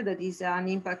scenario that is an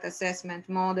impact assessment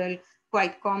model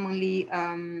quite commonly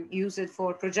used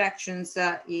for projections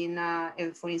in,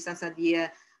 for instance, at the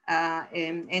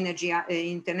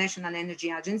International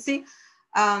Energy Agency.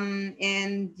 And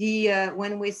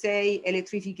when we say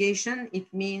electrification,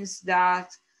 it means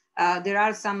that there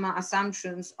are some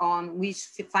assumptions on which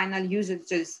final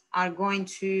usages are going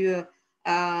to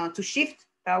shift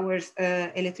towards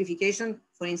electrification,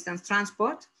 for instance,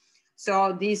 transport.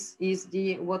 So this is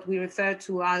what we refer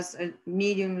to as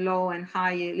medium, low, and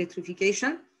high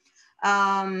electrification.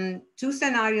 2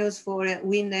 scenarios for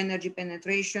wind energy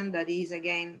penetration, that is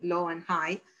again low and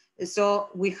high. So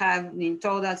we have in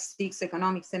total 6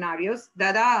 economic scenarios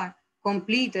that are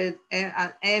completed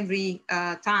at every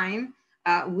time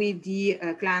with the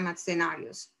climate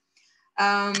scenarios.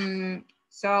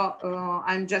 So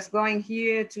I'm just going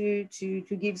here to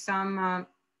give some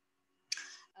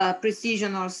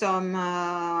precision or some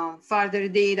further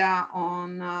data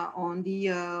on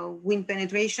the wind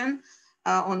penetration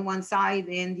on one side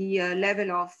and the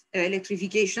level of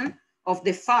electrification, of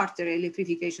the further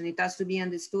electrification. It has to be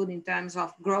understood in terms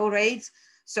of growth rates.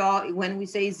 So when we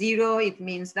say 0, it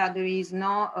means that there is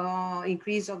no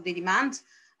increase of the demand,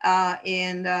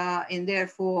 and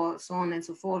therefore so on and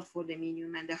so forth for the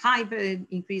medium and the high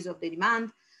increase of the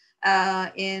demand.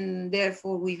 And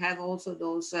therefore we have also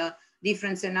those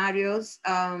different scenarios.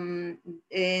 And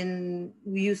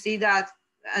you see that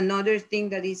another thing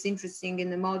that is interesting in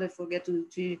the model, forgot to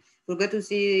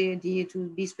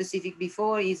be specific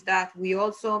before, is that we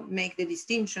also make the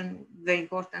distinction, very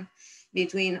important,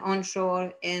 between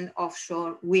onshore and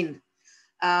offshore wind.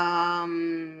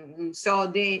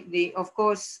 So of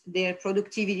course, their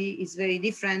productivity is very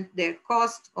different. Their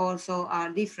costs also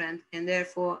are different, and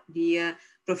therefore the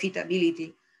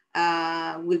profitability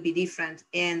will be different.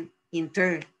 And in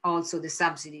turn, also the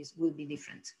subsidies will be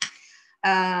different.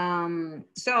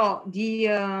 So at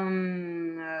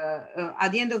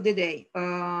the end of the day,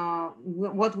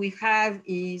 what we have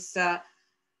is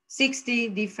 60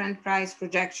 different price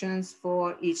projections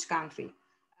for each country.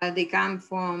 They come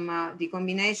from the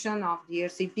combination of the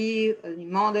RCP, the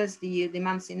models, the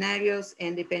demand scenarios,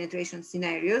 and the penetration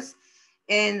scenarios,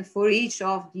 and for each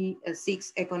of the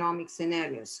 6 economic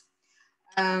scenarios.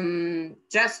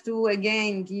 Just to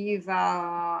again give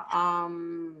a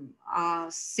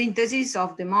synthesis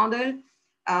of the model,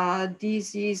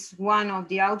 This is one of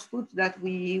the outputs that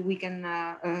we can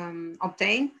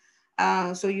obtain.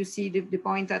 So you see the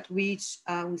point at which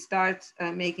we start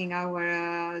making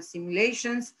our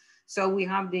simulations. So we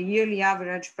have the yearly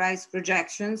average price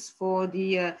projections for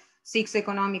the 6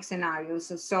 economic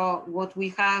scenarios. So what we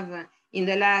have in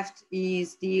the left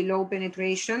is the low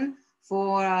penetration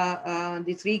for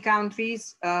the 3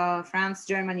 countries, France,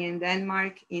 Germany, and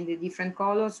Denmark, in the different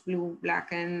colors, blue,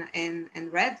 black, and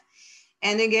red.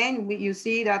 And again, you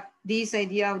see that this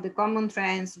idea of the common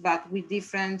trends, but with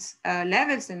different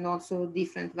levels and also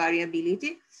different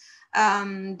variability,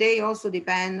 they also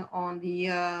depend on the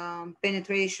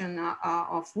penetration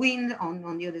of wind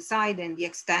on the other side, and the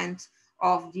extent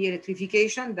of the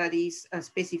electrification that is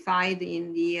specified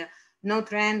in the no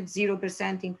trend,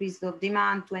 0% increase of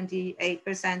demand,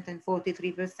 28% and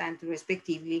 43%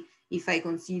 respectively, if I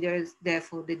consider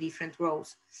therefore the different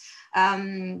rows.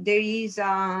 There is,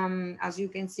 as you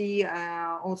can see,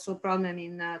 also a problem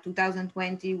in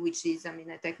 2020, which is,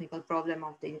 a technical problem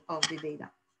of the data.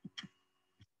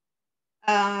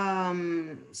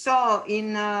 So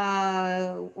in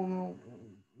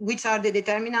which are the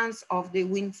determinants of the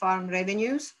wind farm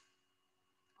revenues?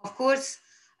 Of course,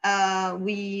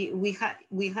 we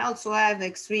also have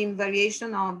extreme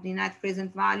variation of the net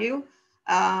present value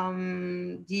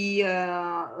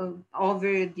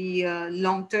over the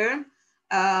long term.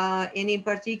 And in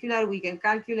particular, we can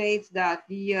calculate that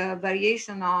the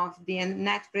variation of the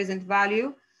net present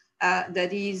value,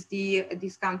 that is the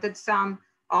discounted sum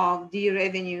of the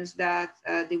revenues that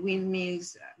the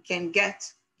windmills can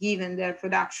get given their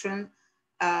production,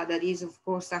 that is of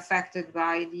course affected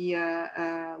by the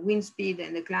wind speed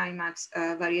and the climate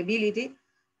variability,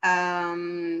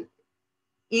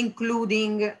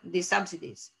 including the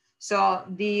subsidies. So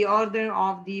the order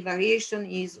of the variation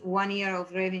is 1 year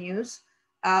of revenues,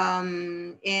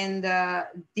 and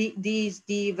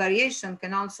the variation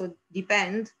can also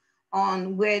depend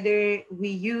on whether we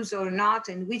use or not,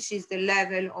 and which is the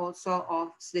level also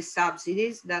of the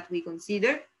subsidies that we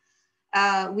consider.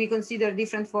 We consider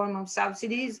different forms of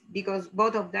subsidies because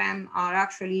both of them are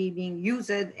actually being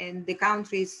used, and the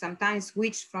countries sometimes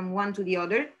switch from one to the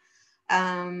other.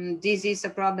 This is a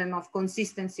problem of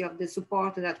consistency of the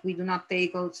support that we do not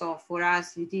take. Also for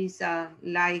us, it is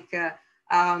like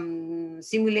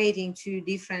simulating 2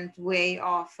 different ways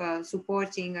of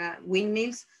supporting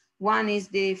windmills. One is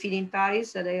the feed-in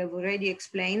tariffs that I have already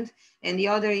explained, and the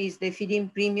other is the feed-in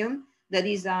premium, that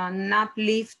is an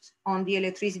uplift on the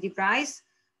electricity price.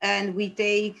 And we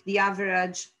take the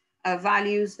average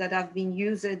values that have been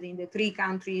used in the 3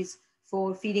 countries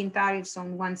for feed-in tariffs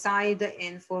on one side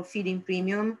and for feed-in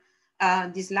premium,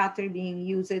 this latter being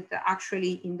used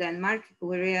actually in Denmark,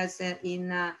 whereas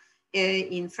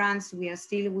in France, we are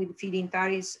still with feed-in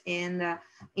tariffs, and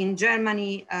in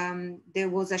Germany, there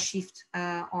was a shift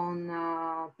on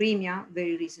premia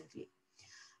very recently.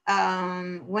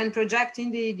 When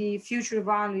projecting the future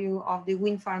value of the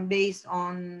wind farm based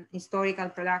on historical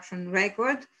production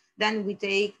record, then we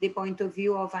take the point of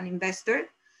view of an investor.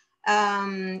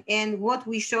 And what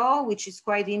we show, which is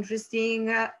quite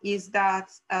interesting, is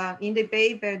that in the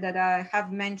paper that I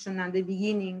have mentioned at the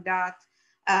beginning, that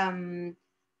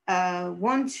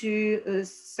want to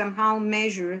somehow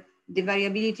measure the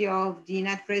variability of the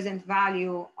net present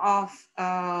value of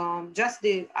just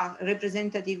the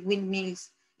representative windmills,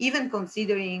 even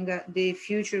considering the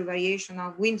future variation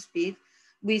of wind speed,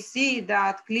 we see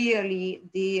that clearly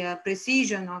the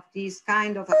precision of this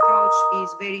kind of approach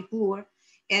is very poor,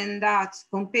 and that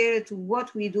compared to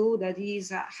what we do, that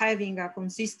is having a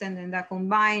consistent and a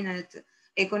combined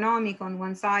economic on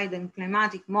one side and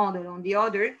climatic model on the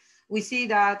other, we see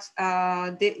that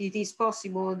it is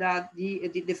possible that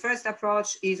the first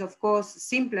approach is of course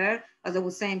simpler, as I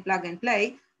was saying, plug and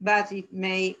play, but it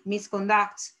may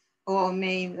misconduct or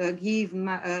may give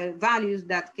values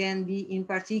that can be in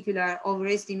particular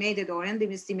overestimated or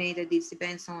underestimated. This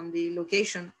depends on the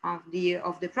location of the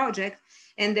project,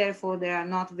 and therefore they are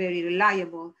not very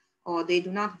reliable, or they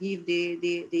do not give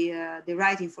the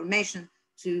right information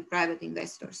to private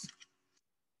investors.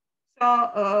 So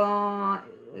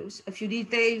a few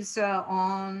details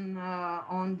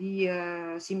on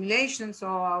the simulation.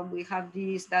 So we have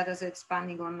these data sets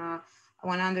spanning on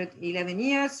 111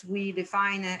 years. We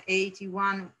define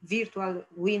 81 virtual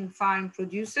wind farm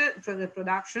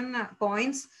production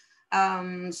points.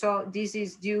 So this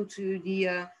is due to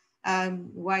the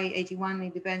why 81,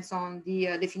 it depends on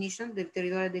the definition, the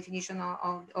territorial definition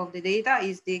of the data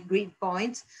is the grid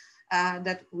points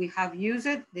that we have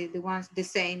used, the ones the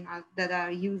same that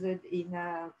are used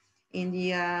in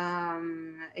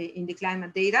the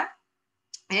climate data.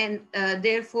 And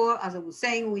therefore, as I was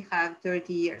saying, we have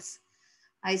 30 years.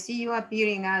 I see you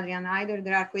appearing, Adrian. Either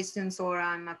there are questions or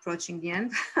I'm approaching the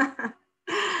end.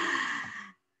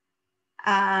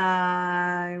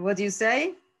 What do you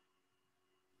say?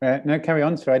 No, carry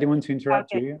on. Sorry, I didn't want to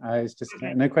interrupt Okay. you. It's just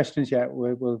no questions yet.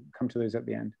 We'll come to those at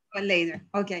the end. Well, later.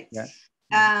 Okay. Yeah.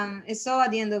 So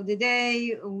at the end of the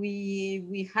day,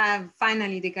 we have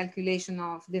finally the calculation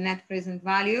of the net present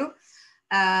value.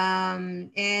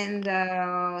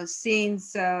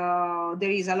 Since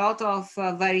there is a lot of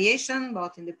variation,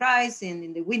 both in the price and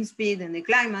in the wind speed and the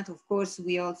climate, of course,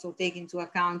 we also take into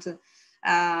account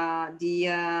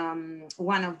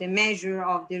one of the measure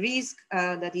of the risk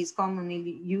that is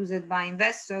commonly used by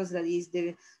investors, that is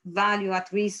the value at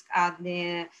risk at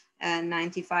the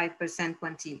 95%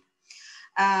 quantile.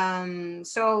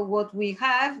 So what we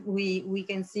have, we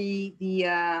can see the,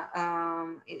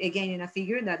 again in a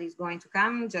figure that is going to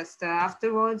come just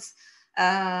afterwards,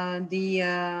 the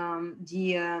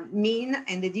mean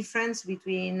and the difference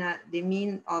between the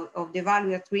mean of the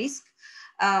value at risk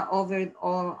over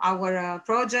our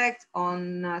project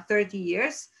on 30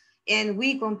 years. And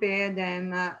we compare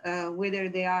them whether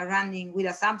they are running with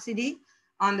a subsidy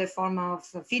under form of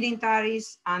feed-in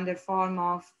tariffs, under form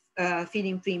of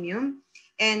feed-in premium.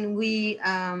 And we,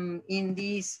 in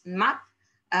this map,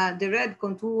 the red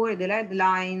contour, the red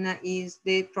line is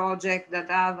the project that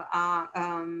have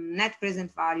a net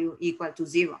present value equal to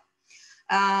 0.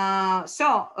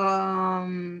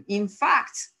 In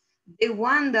fact, the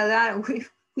one that are,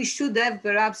 we should have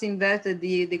perhaps inverted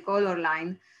the color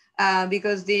line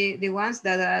because the ones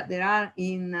that are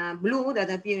in blue, that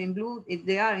appear in blue,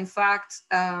 they are in fact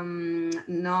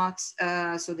not,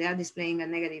 so they are displaying a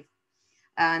negative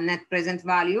net present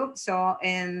value. So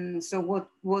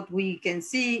what we can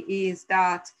see is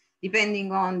that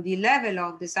depending on the level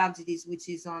of the subsidies, which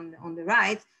is on the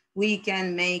right, we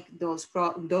can make those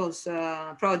projects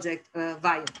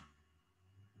viable.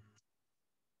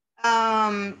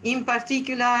 In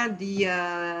particular, the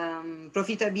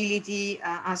profitability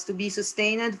has to be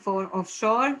sustained for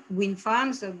offshore wind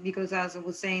farms because, as I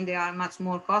was saying, they are much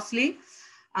more costly.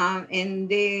 And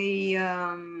they,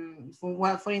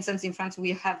 for instance, in France,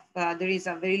 we have, there is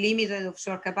a very limited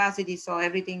offshore capacity, so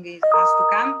everything has to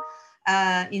come.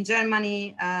 In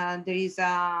Germany, there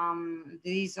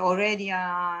is already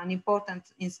an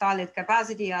important installed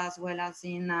capacity as well as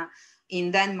in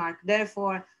Denmark.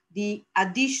 Therefore, the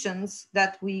additions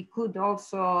that we could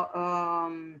also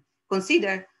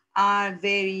consider are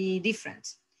very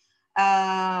different.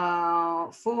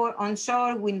 For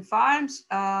onshore wind farms,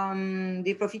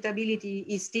 the profitability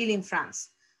is still in France.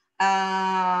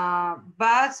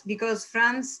 But because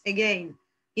France, again,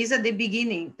 is at the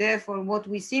beginning, therefore what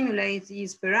we simulate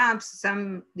is perhaps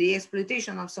the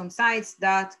exploitation of some sites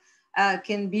that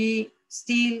can be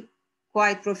still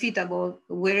quite profitable,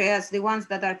 whereas the ones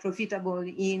that are profitable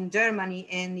in Germany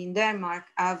and in Denmark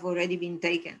have already been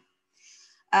taken.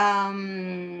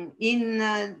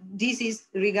 This is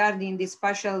regarding the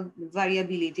spatial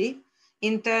variability.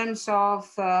 In terms of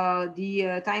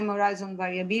the time horizon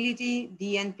variability,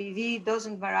 the NPV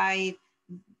doesn't vary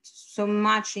so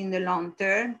much in the long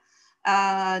term.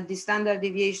 The standard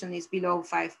deviation is below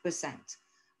 5%.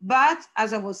 But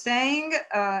as I was saying,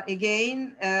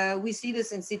 again, we see the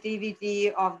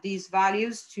sensitivity of these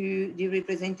values to the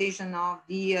representation of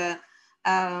the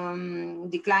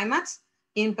climate.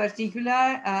 In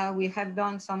particular, we have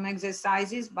done some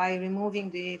exercises by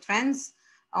removing the trends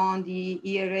on the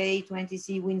ERA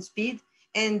 20C wind speed,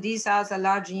 and this has a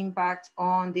large impact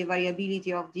on the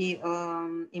variability of the,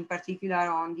 in particular,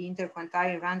 on the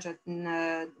interquartile range of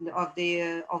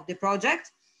the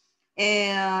project.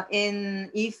 And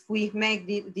if we make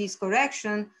this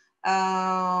correction,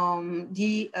 I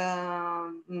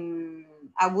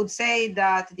would say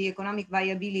that the economic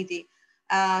viability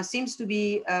seems to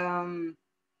be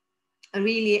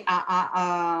really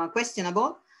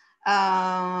questionable,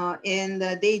 and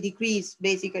they decrease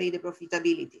basically the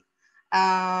profitability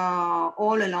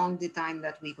all along the time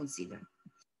that we consider.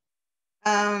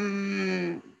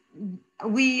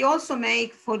 We also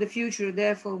make for the future,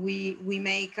 therefore we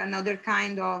make another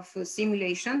kind of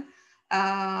simulation.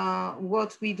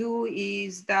 What we do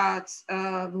is that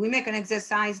we make an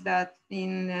exercise that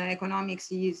in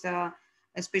economics is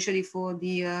especially for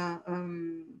the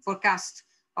forecast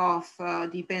of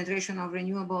the penetration of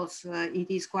renewables,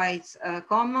 it is quite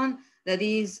common. That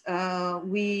is,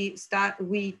 we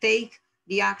take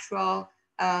the actual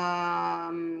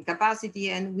capacity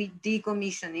and we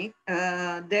decommission it.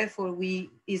 Therefore,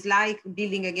 it's like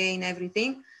building again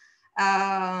everything.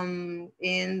 And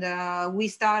we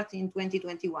start in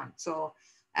 2021. So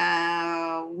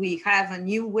we have a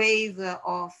new wave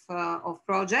of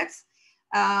projects.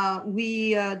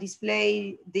 We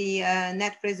display the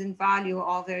net present value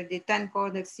over the 10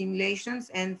 Cordex simulations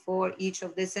and for each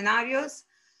of the scenarios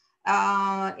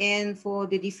and for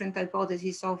the different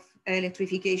hypotheses of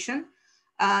electrification.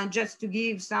 Just to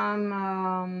give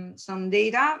some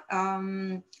data,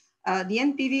 the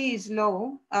NPV is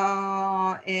low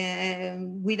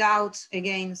without,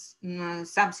 again,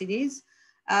 subsidies.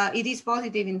 It is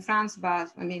positive in France,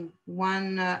 but I mean,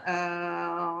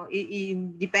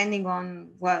 depending on,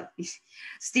 well,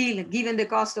 still, given the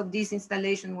cost of this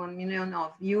installation, €1 million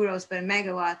per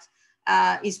megawatt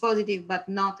is positive, but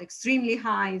not extremely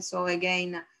high. So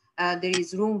again, there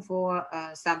is room for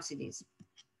subsidies.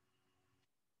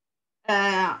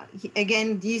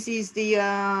 Again, this is the,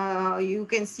 you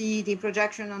can see the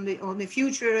projection on the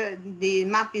future. The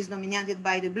map is dominated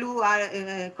by the blue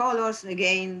colors.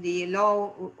 Again, the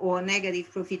low or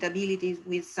negative profitability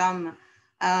with some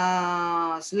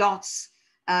slots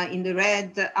in the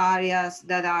red areas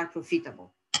that are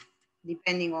profitable,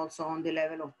 depending also on the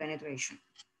level of penetration.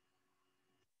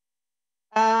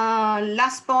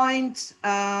 Last point,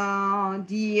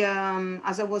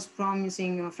 as I was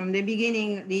promising from the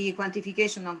beginning, the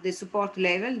quantification of the support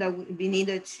level that will be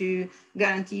needed to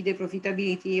guarantee the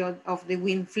profitability of the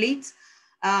wind fleet.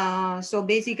 So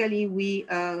basically, we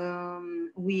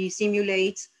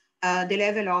simulate the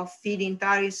level of feed-in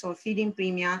tariffs or feed-in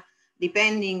premia,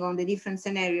 depending on the different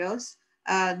scenarios,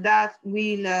 that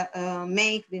will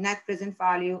make the net present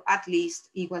value at least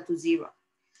equal to 0.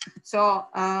 So,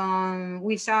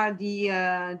 which are the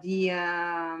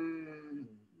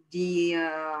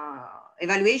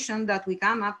evaluation that we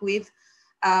come up with?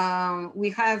 We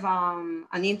have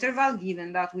an interval,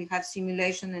 given that we have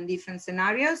simulation and different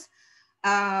scenarios.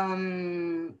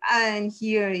 And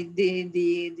here,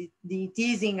 the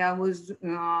teasing I was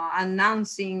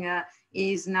announcing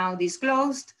is now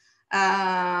disclosed.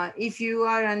 If you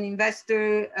are an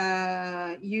investor,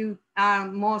 you are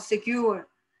more secure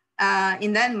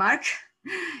in Denmark,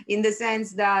 in the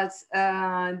sense that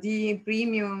the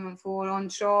premium for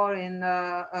onshore and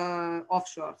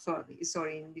offshore,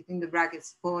 sorry, between the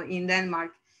brackets, for in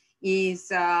Denmark is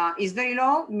very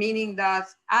low, meaning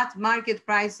that at market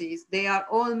prices they are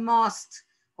almost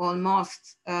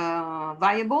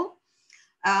viable.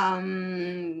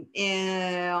 In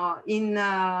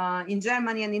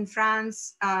Germany and in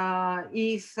France,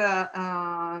 if there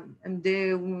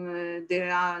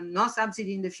are no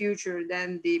subsidies in the future,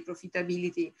 then the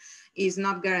profitability is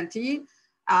not guaranteed.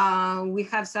 We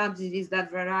have subsidies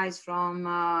that varies from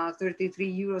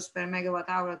 33 euros per megawatt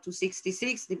hour to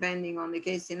 66, depending on the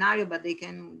case scenario, but they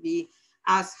can be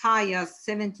as high as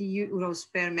 70 euros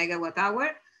per megawatt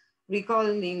hour.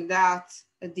 Recalling that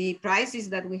the prices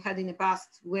that we had in the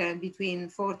past were between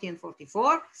 40 and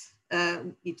 44,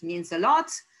 it means a lot.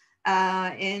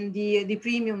 And the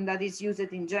premium that is used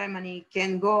in Germany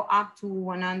can go up to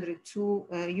 102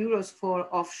 euros for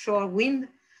offshore wind.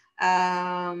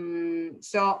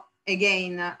 So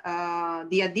again,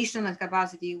 the additional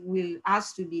capacity will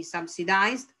have to be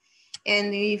subsidized.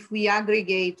 And if we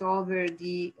aggregate over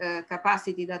the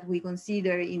capacity that we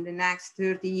consider in the next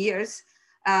 30 years,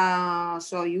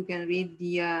 so you can read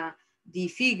the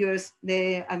figures,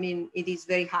 I mean, it is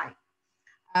very high.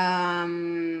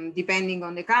 Depending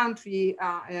on the country,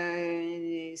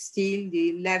 still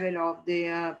the level of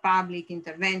the public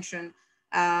intervention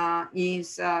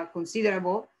is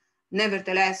considerable.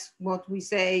 Nevertheless, what we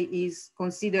say is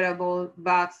considerable,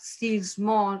 but still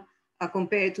small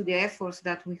compared to the efforts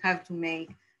that we have to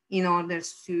make in order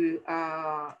to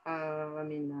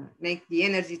make the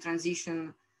energy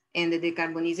transition and the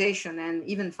decarbonization, and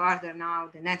even further now,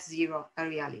 the net zero a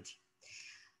reality.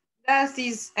 That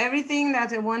is everything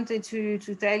that I wanted to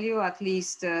tell you, at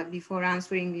least before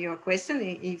answering your question,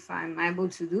 if I'm able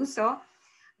to do so,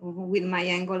 with my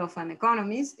angle of an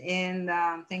economist. And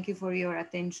thank you for your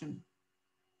attention.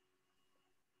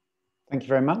 Thank you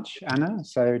very much, Anna.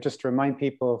 So just to remind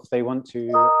people, if they want to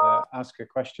ask a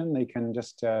question, they can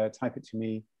just type it to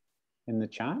me in the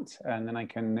chat, and then I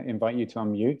can invite you to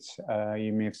unmute.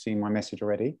 You may have seen my message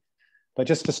already. But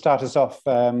just to start us off,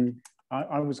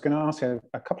 I was going to ask a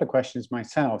couple of questions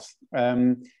myself.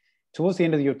 Towards the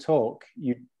end of your talk,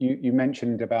 you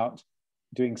mentioned about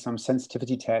doing some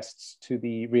sensitivity tests to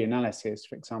the reanalysis,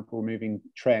 for example, removing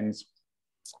trends.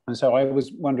 And so I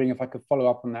was wondering if I could follow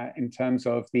up on that in terms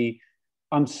of the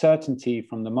uncertainty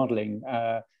from the modeling,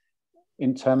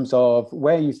 in terms of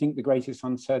where you think the greatest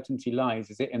uncertainty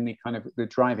lies. Is it in the kind of the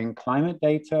driving climate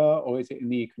data, or is it in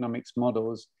the economics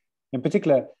models? In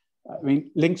particular, I mean,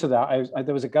 linked to that,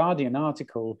 there was a Guardian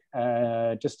article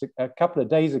just a couple of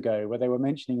days ago where they were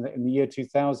mentioning that in the year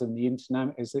 2000, the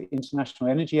International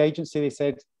Energy Agency, they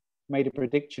said, made a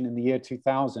prediction in the year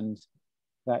 2000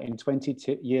 that in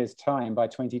 20 years' time, by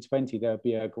 2020, there would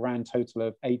be a grand total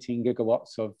of 18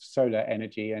 gigawatts of solar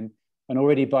energy. And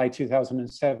already by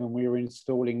 2007, we were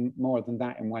installing more than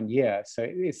that in 1 year. So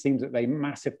it seems that they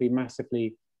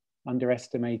massively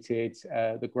underestimated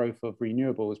the growth of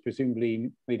renewables.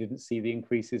 Presumably, they didn't see the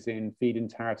increases in feed-in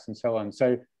tariffs and so on.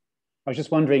 So I was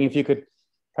just wondering if you could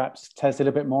perhaps tell us a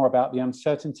little bit more about the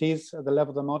uncertainties at the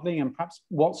level of the modeling and perhaps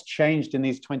what's changed in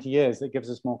these 20 years that gives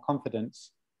us more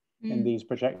confidence in these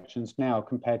projections now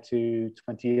compared to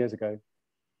 20 years ago?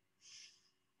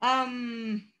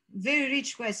 Very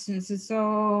rich questions.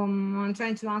 So I'm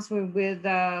trying to answer with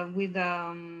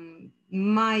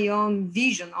my own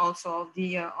vision also of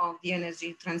the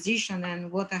energy transition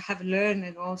and what I have learned,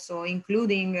 and also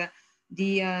including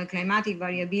the climatic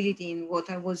variability in what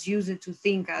I was used to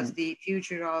think as the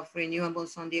future of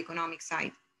renewables on the economic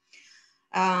side.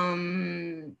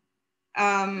 The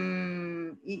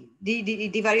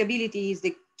variability is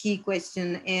the key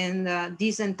question, and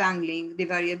disentangling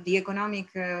the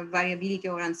economic variability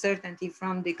or uncertainty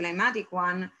from the climatic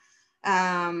one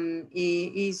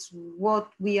is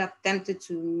what we attempted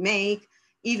to make,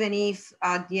 even if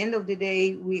at the end of the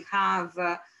day we have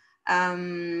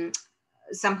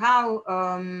somehow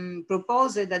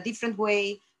proposed a different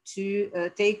way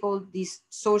to take all these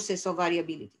sources of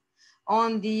variability.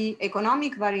 On the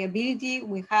economic variability,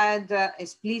 we had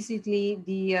explicitly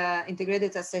the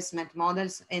integrated assessment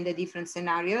models and the different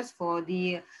scenarios for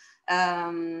the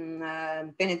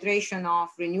penetration of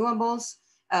renewables,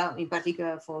 in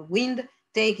particular for wind,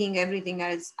 taking everything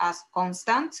else as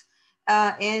constant,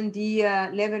 and the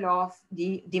level of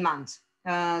the demand.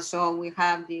 So we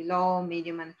have the low,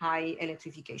 medium, and high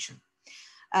electrification.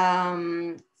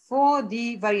 For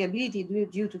the variability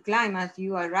due to climate,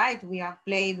 you are right, we have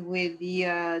played with the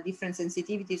different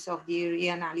sensitivities of the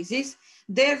reanalysis.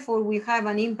 Therefore, we have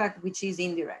an impact which is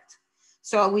indirect.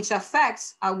 So which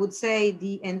affects, I would say,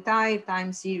 the entire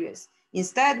time series.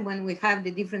 Instead, when we have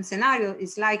the different scenario,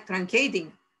 it's like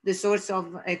truncating the source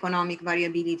of economic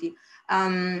variability.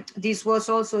 This was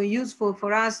also useful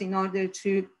for us in order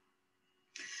to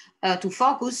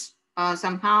focus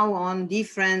somehow on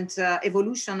different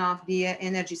evolution of the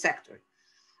energy sector.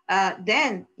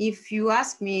 Then, if you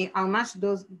ask me how much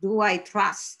do I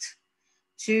trust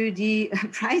to the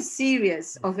price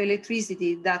series of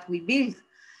electricity that we build,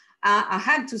 I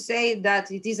had to say that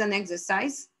it is an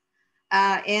exercise,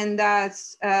 and that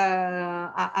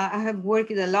I have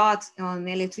worked a lot on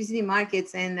electricity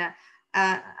markets, and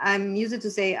I'm used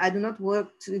to say I do not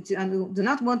want to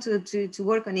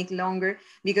work on it longer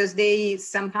because they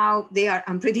are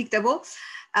unpredictable.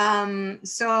 On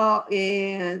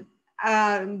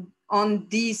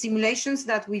the simulations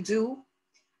that we do,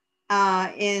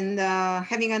 and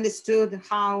having understood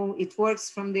how it works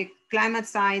from the climate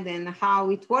side and how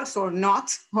it works or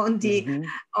not on the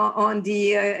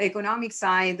economic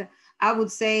side, I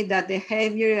would say that the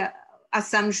heavier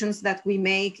assumptions that we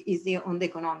make is on the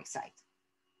economic side.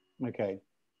 Okay.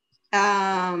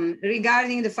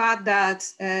 Regarding the fact that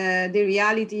the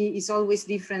reality is always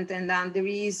different, and there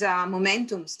is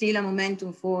still a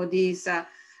momentum for these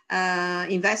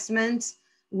investments.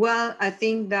 Well, I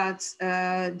think that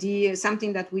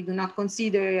something that we do not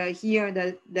consider here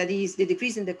that is the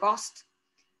decrease in the cost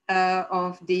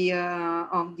of the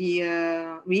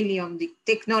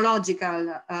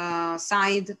technological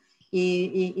side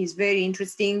is very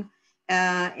interesting.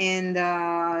 And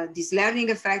this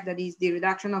learning effect, that is the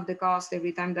reduction of the cost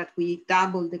every time that we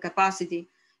double the capacity,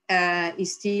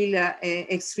 is still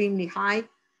extremely high.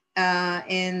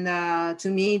 To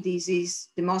me, this is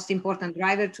the most important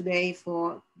driver today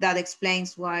that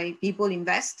explains why people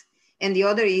invest. And the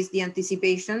other is the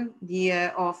anticipation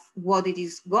of what it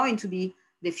is going to be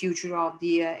the future of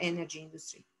the energy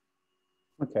industry.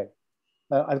 Okay.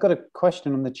 I've got a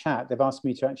question on the chat. They've asked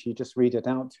me to actually just read it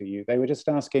out to you. They were just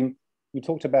asking, you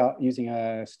talked about using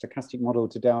a stochastic model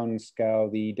to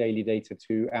downscale the daily data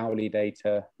to hourly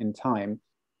data in time,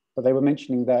 but they were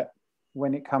mentioning that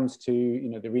when it comes to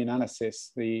the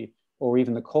reanalysis, or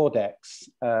even the Cordex,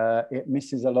 it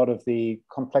misses a lot of the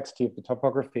complexity of the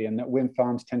topography, and that wind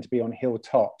farms tend to be on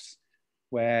hilltops,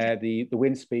 where the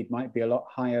wind speed might be a lot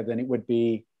higher than it would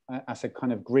be as a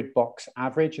kind of grid box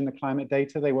average in the climate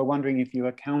data. They were wondering if you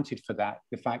accounted for that,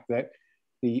 the fact that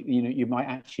you might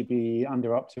actually be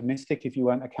under optimistic if you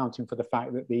weren't accounting for the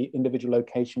fact that the individual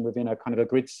location within a kind of a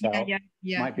grid cell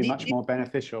might be much more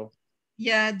beneficial.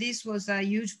 Yeah, this was a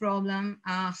huge problem,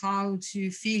 how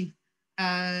to fill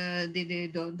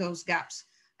those gaps.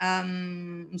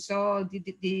 So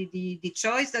the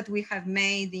choice that we have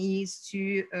made is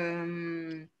to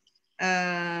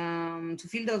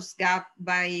fill those gaps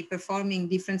by performing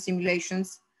different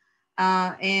simulations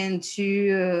and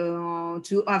to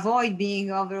avoid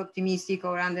being over-optimistic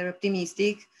or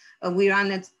under-optimistic. We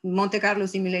ran at Monte Carlo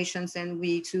simulations and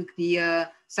we took the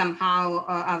somehow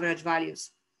average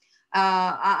values.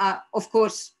 Of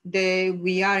course,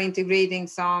 we are integrating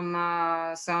some,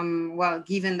 well,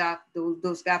 given that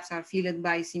those gaps are filled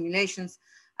by simulations,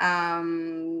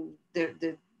 there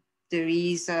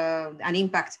is an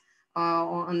impact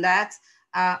on that.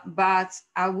 But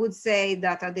I would say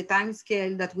that at the time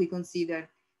scale that we consider,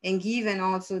 and given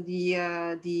also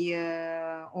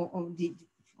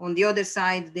on the other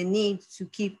side, the need to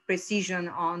keep precision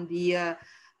on the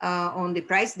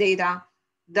price data,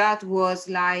 that was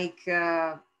like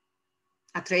a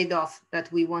trade-off that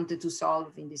we wanted to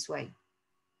solve in this way.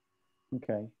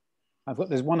 Okay.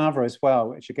 There's one other as well,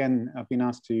 which again, I've been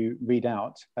asked to read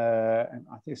out. And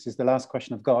I think this is the last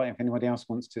question I've got. If anybody else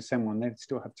wants to send one, they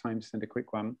still have time to send a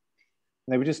quick one.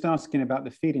 They were just asking about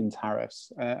the feed-in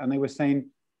tariffs. And they were saying,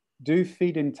 do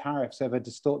feed-in tariffs ever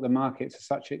distort the market to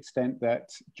such extent that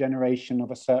generation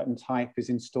of a certain type is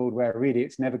installed where really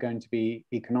it's never going to be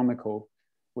economical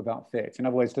without fit? In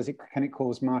other words, can it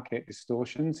cause market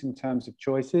distortions in terms of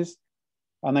choices?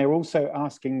 And they were also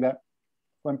asking that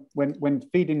when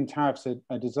feed-in tariffs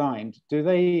are designed, do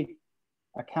they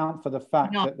account for the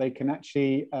fact that they can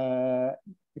actually,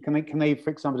 can they,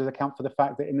 for example, account for the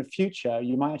fact that in the future,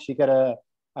 you might actually get a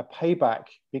payback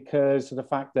because of the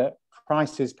fact that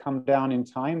prices come down in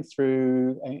time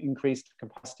through increased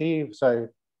capacity? So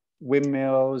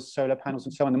windmills, solar panels,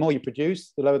 and so on, the more you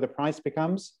produce, the lower the price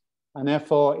becomes. And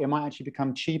therefore, it might actually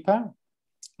become cheaper.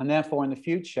 And therefore, in the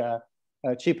future,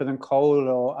 cheaper than coal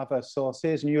or other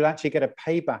sources. And you'll actually get a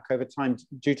payback over time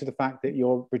due to the fact that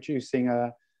you're producing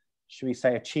should we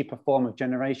say, a cheaper form of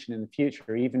generation in the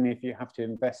future, even if you have to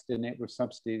invest in it with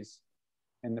subsidies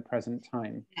in the present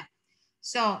time. Yeah.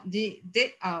 So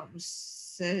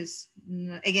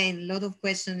again, a lot of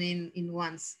questions in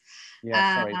once.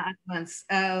 Yeah, sorry. At once.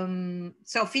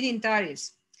 So feed-in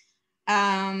tariffs.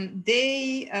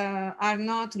 They are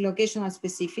not locational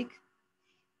specific,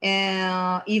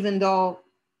 even though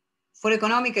for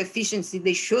economic efficiency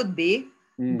they should be,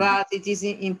 but it is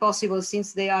impossible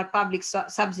since they are public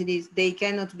subsidies. They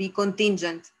cannot be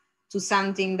contingent to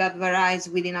something that varies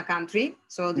within a country.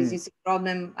 So this is a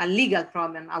problem, a legal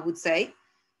problem, I would say.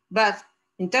 But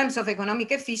in terms of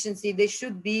economic efficiency, they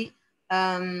should be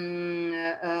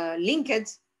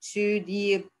linked to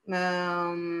the,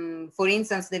 for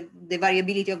instance, the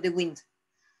variability of the wind,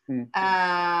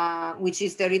 which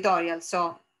is territorial.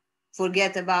 So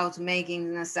forget about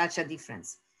making such a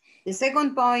difference. The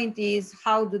second point is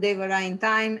how do they vary in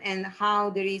time and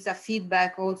how there is a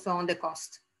feedback also on the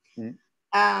cost. The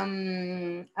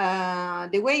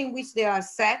way in which they are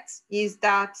set is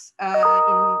that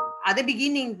at the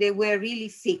beginning, they were really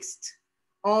fixed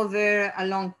over a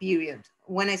long period.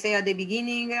 When I say at the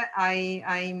beginning,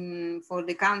 I'm for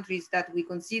the countries that we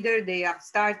consider, they have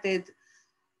started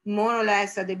more or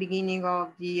less at the beginning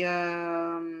of the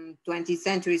 20th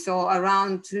century. So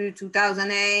around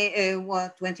 2008,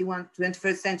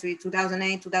 21st century,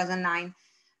 2008, 2009,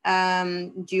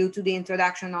 due to the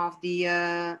introduction of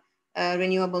the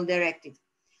renewable directive.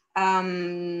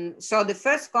 So the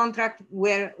first contract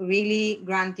were really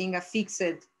granting a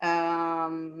fixed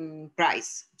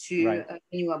price to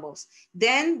renewables.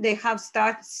 Then they have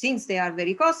started, since they are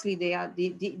very costly,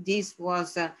 this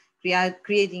was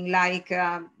creating like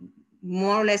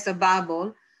more or less a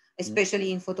bubble,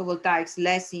 especially in photovoltaics,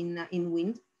 less in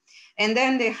wind. And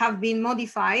then they have been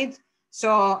modified.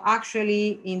 So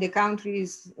actually in the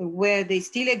countries where they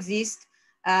still exist,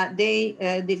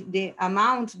 the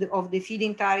amount of the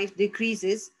feed-in tariff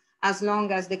decreases as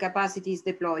long as the capacity is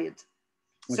deployed.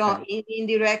 Okay. So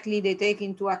indirectly, they take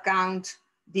into account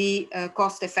the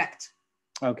cost effect.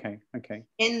 Okay, okay.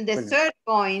 And the third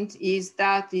point is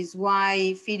that is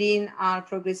why feed-in are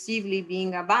progressively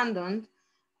being abandoned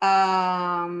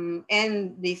and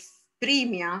the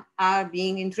premia are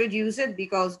being introduced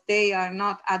because they are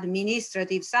not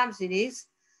administrative subsidies,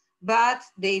 but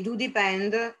they do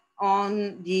depend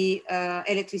on the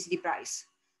electricity price.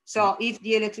 So if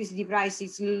the electricity price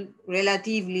is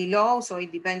relatively low, so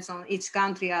it depends on each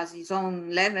country has its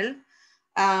own level,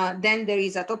 then there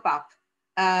is a top-up.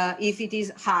 If it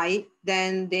is high,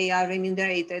 then they are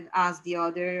remunerated as the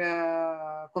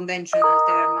other conventional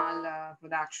thermal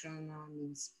production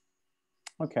means.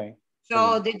 Okay.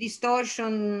 So the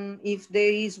distortion, if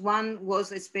there is one,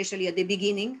 was especially at the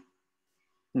beginning.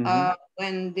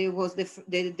 when there was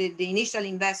the initial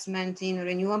investment in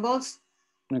renewables.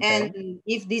 And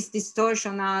if this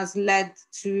distortion has led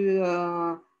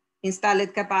to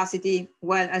installed capacity,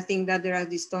 well, I think that there are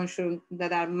distortions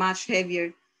that are much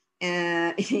heavier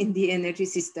in the energy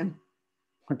system.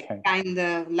 Okay. Kind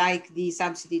of like the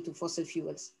subsidy to fossil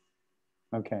fuels.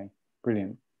 Okay,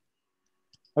 brilliant.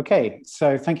 Okay,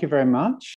 so thank you very much.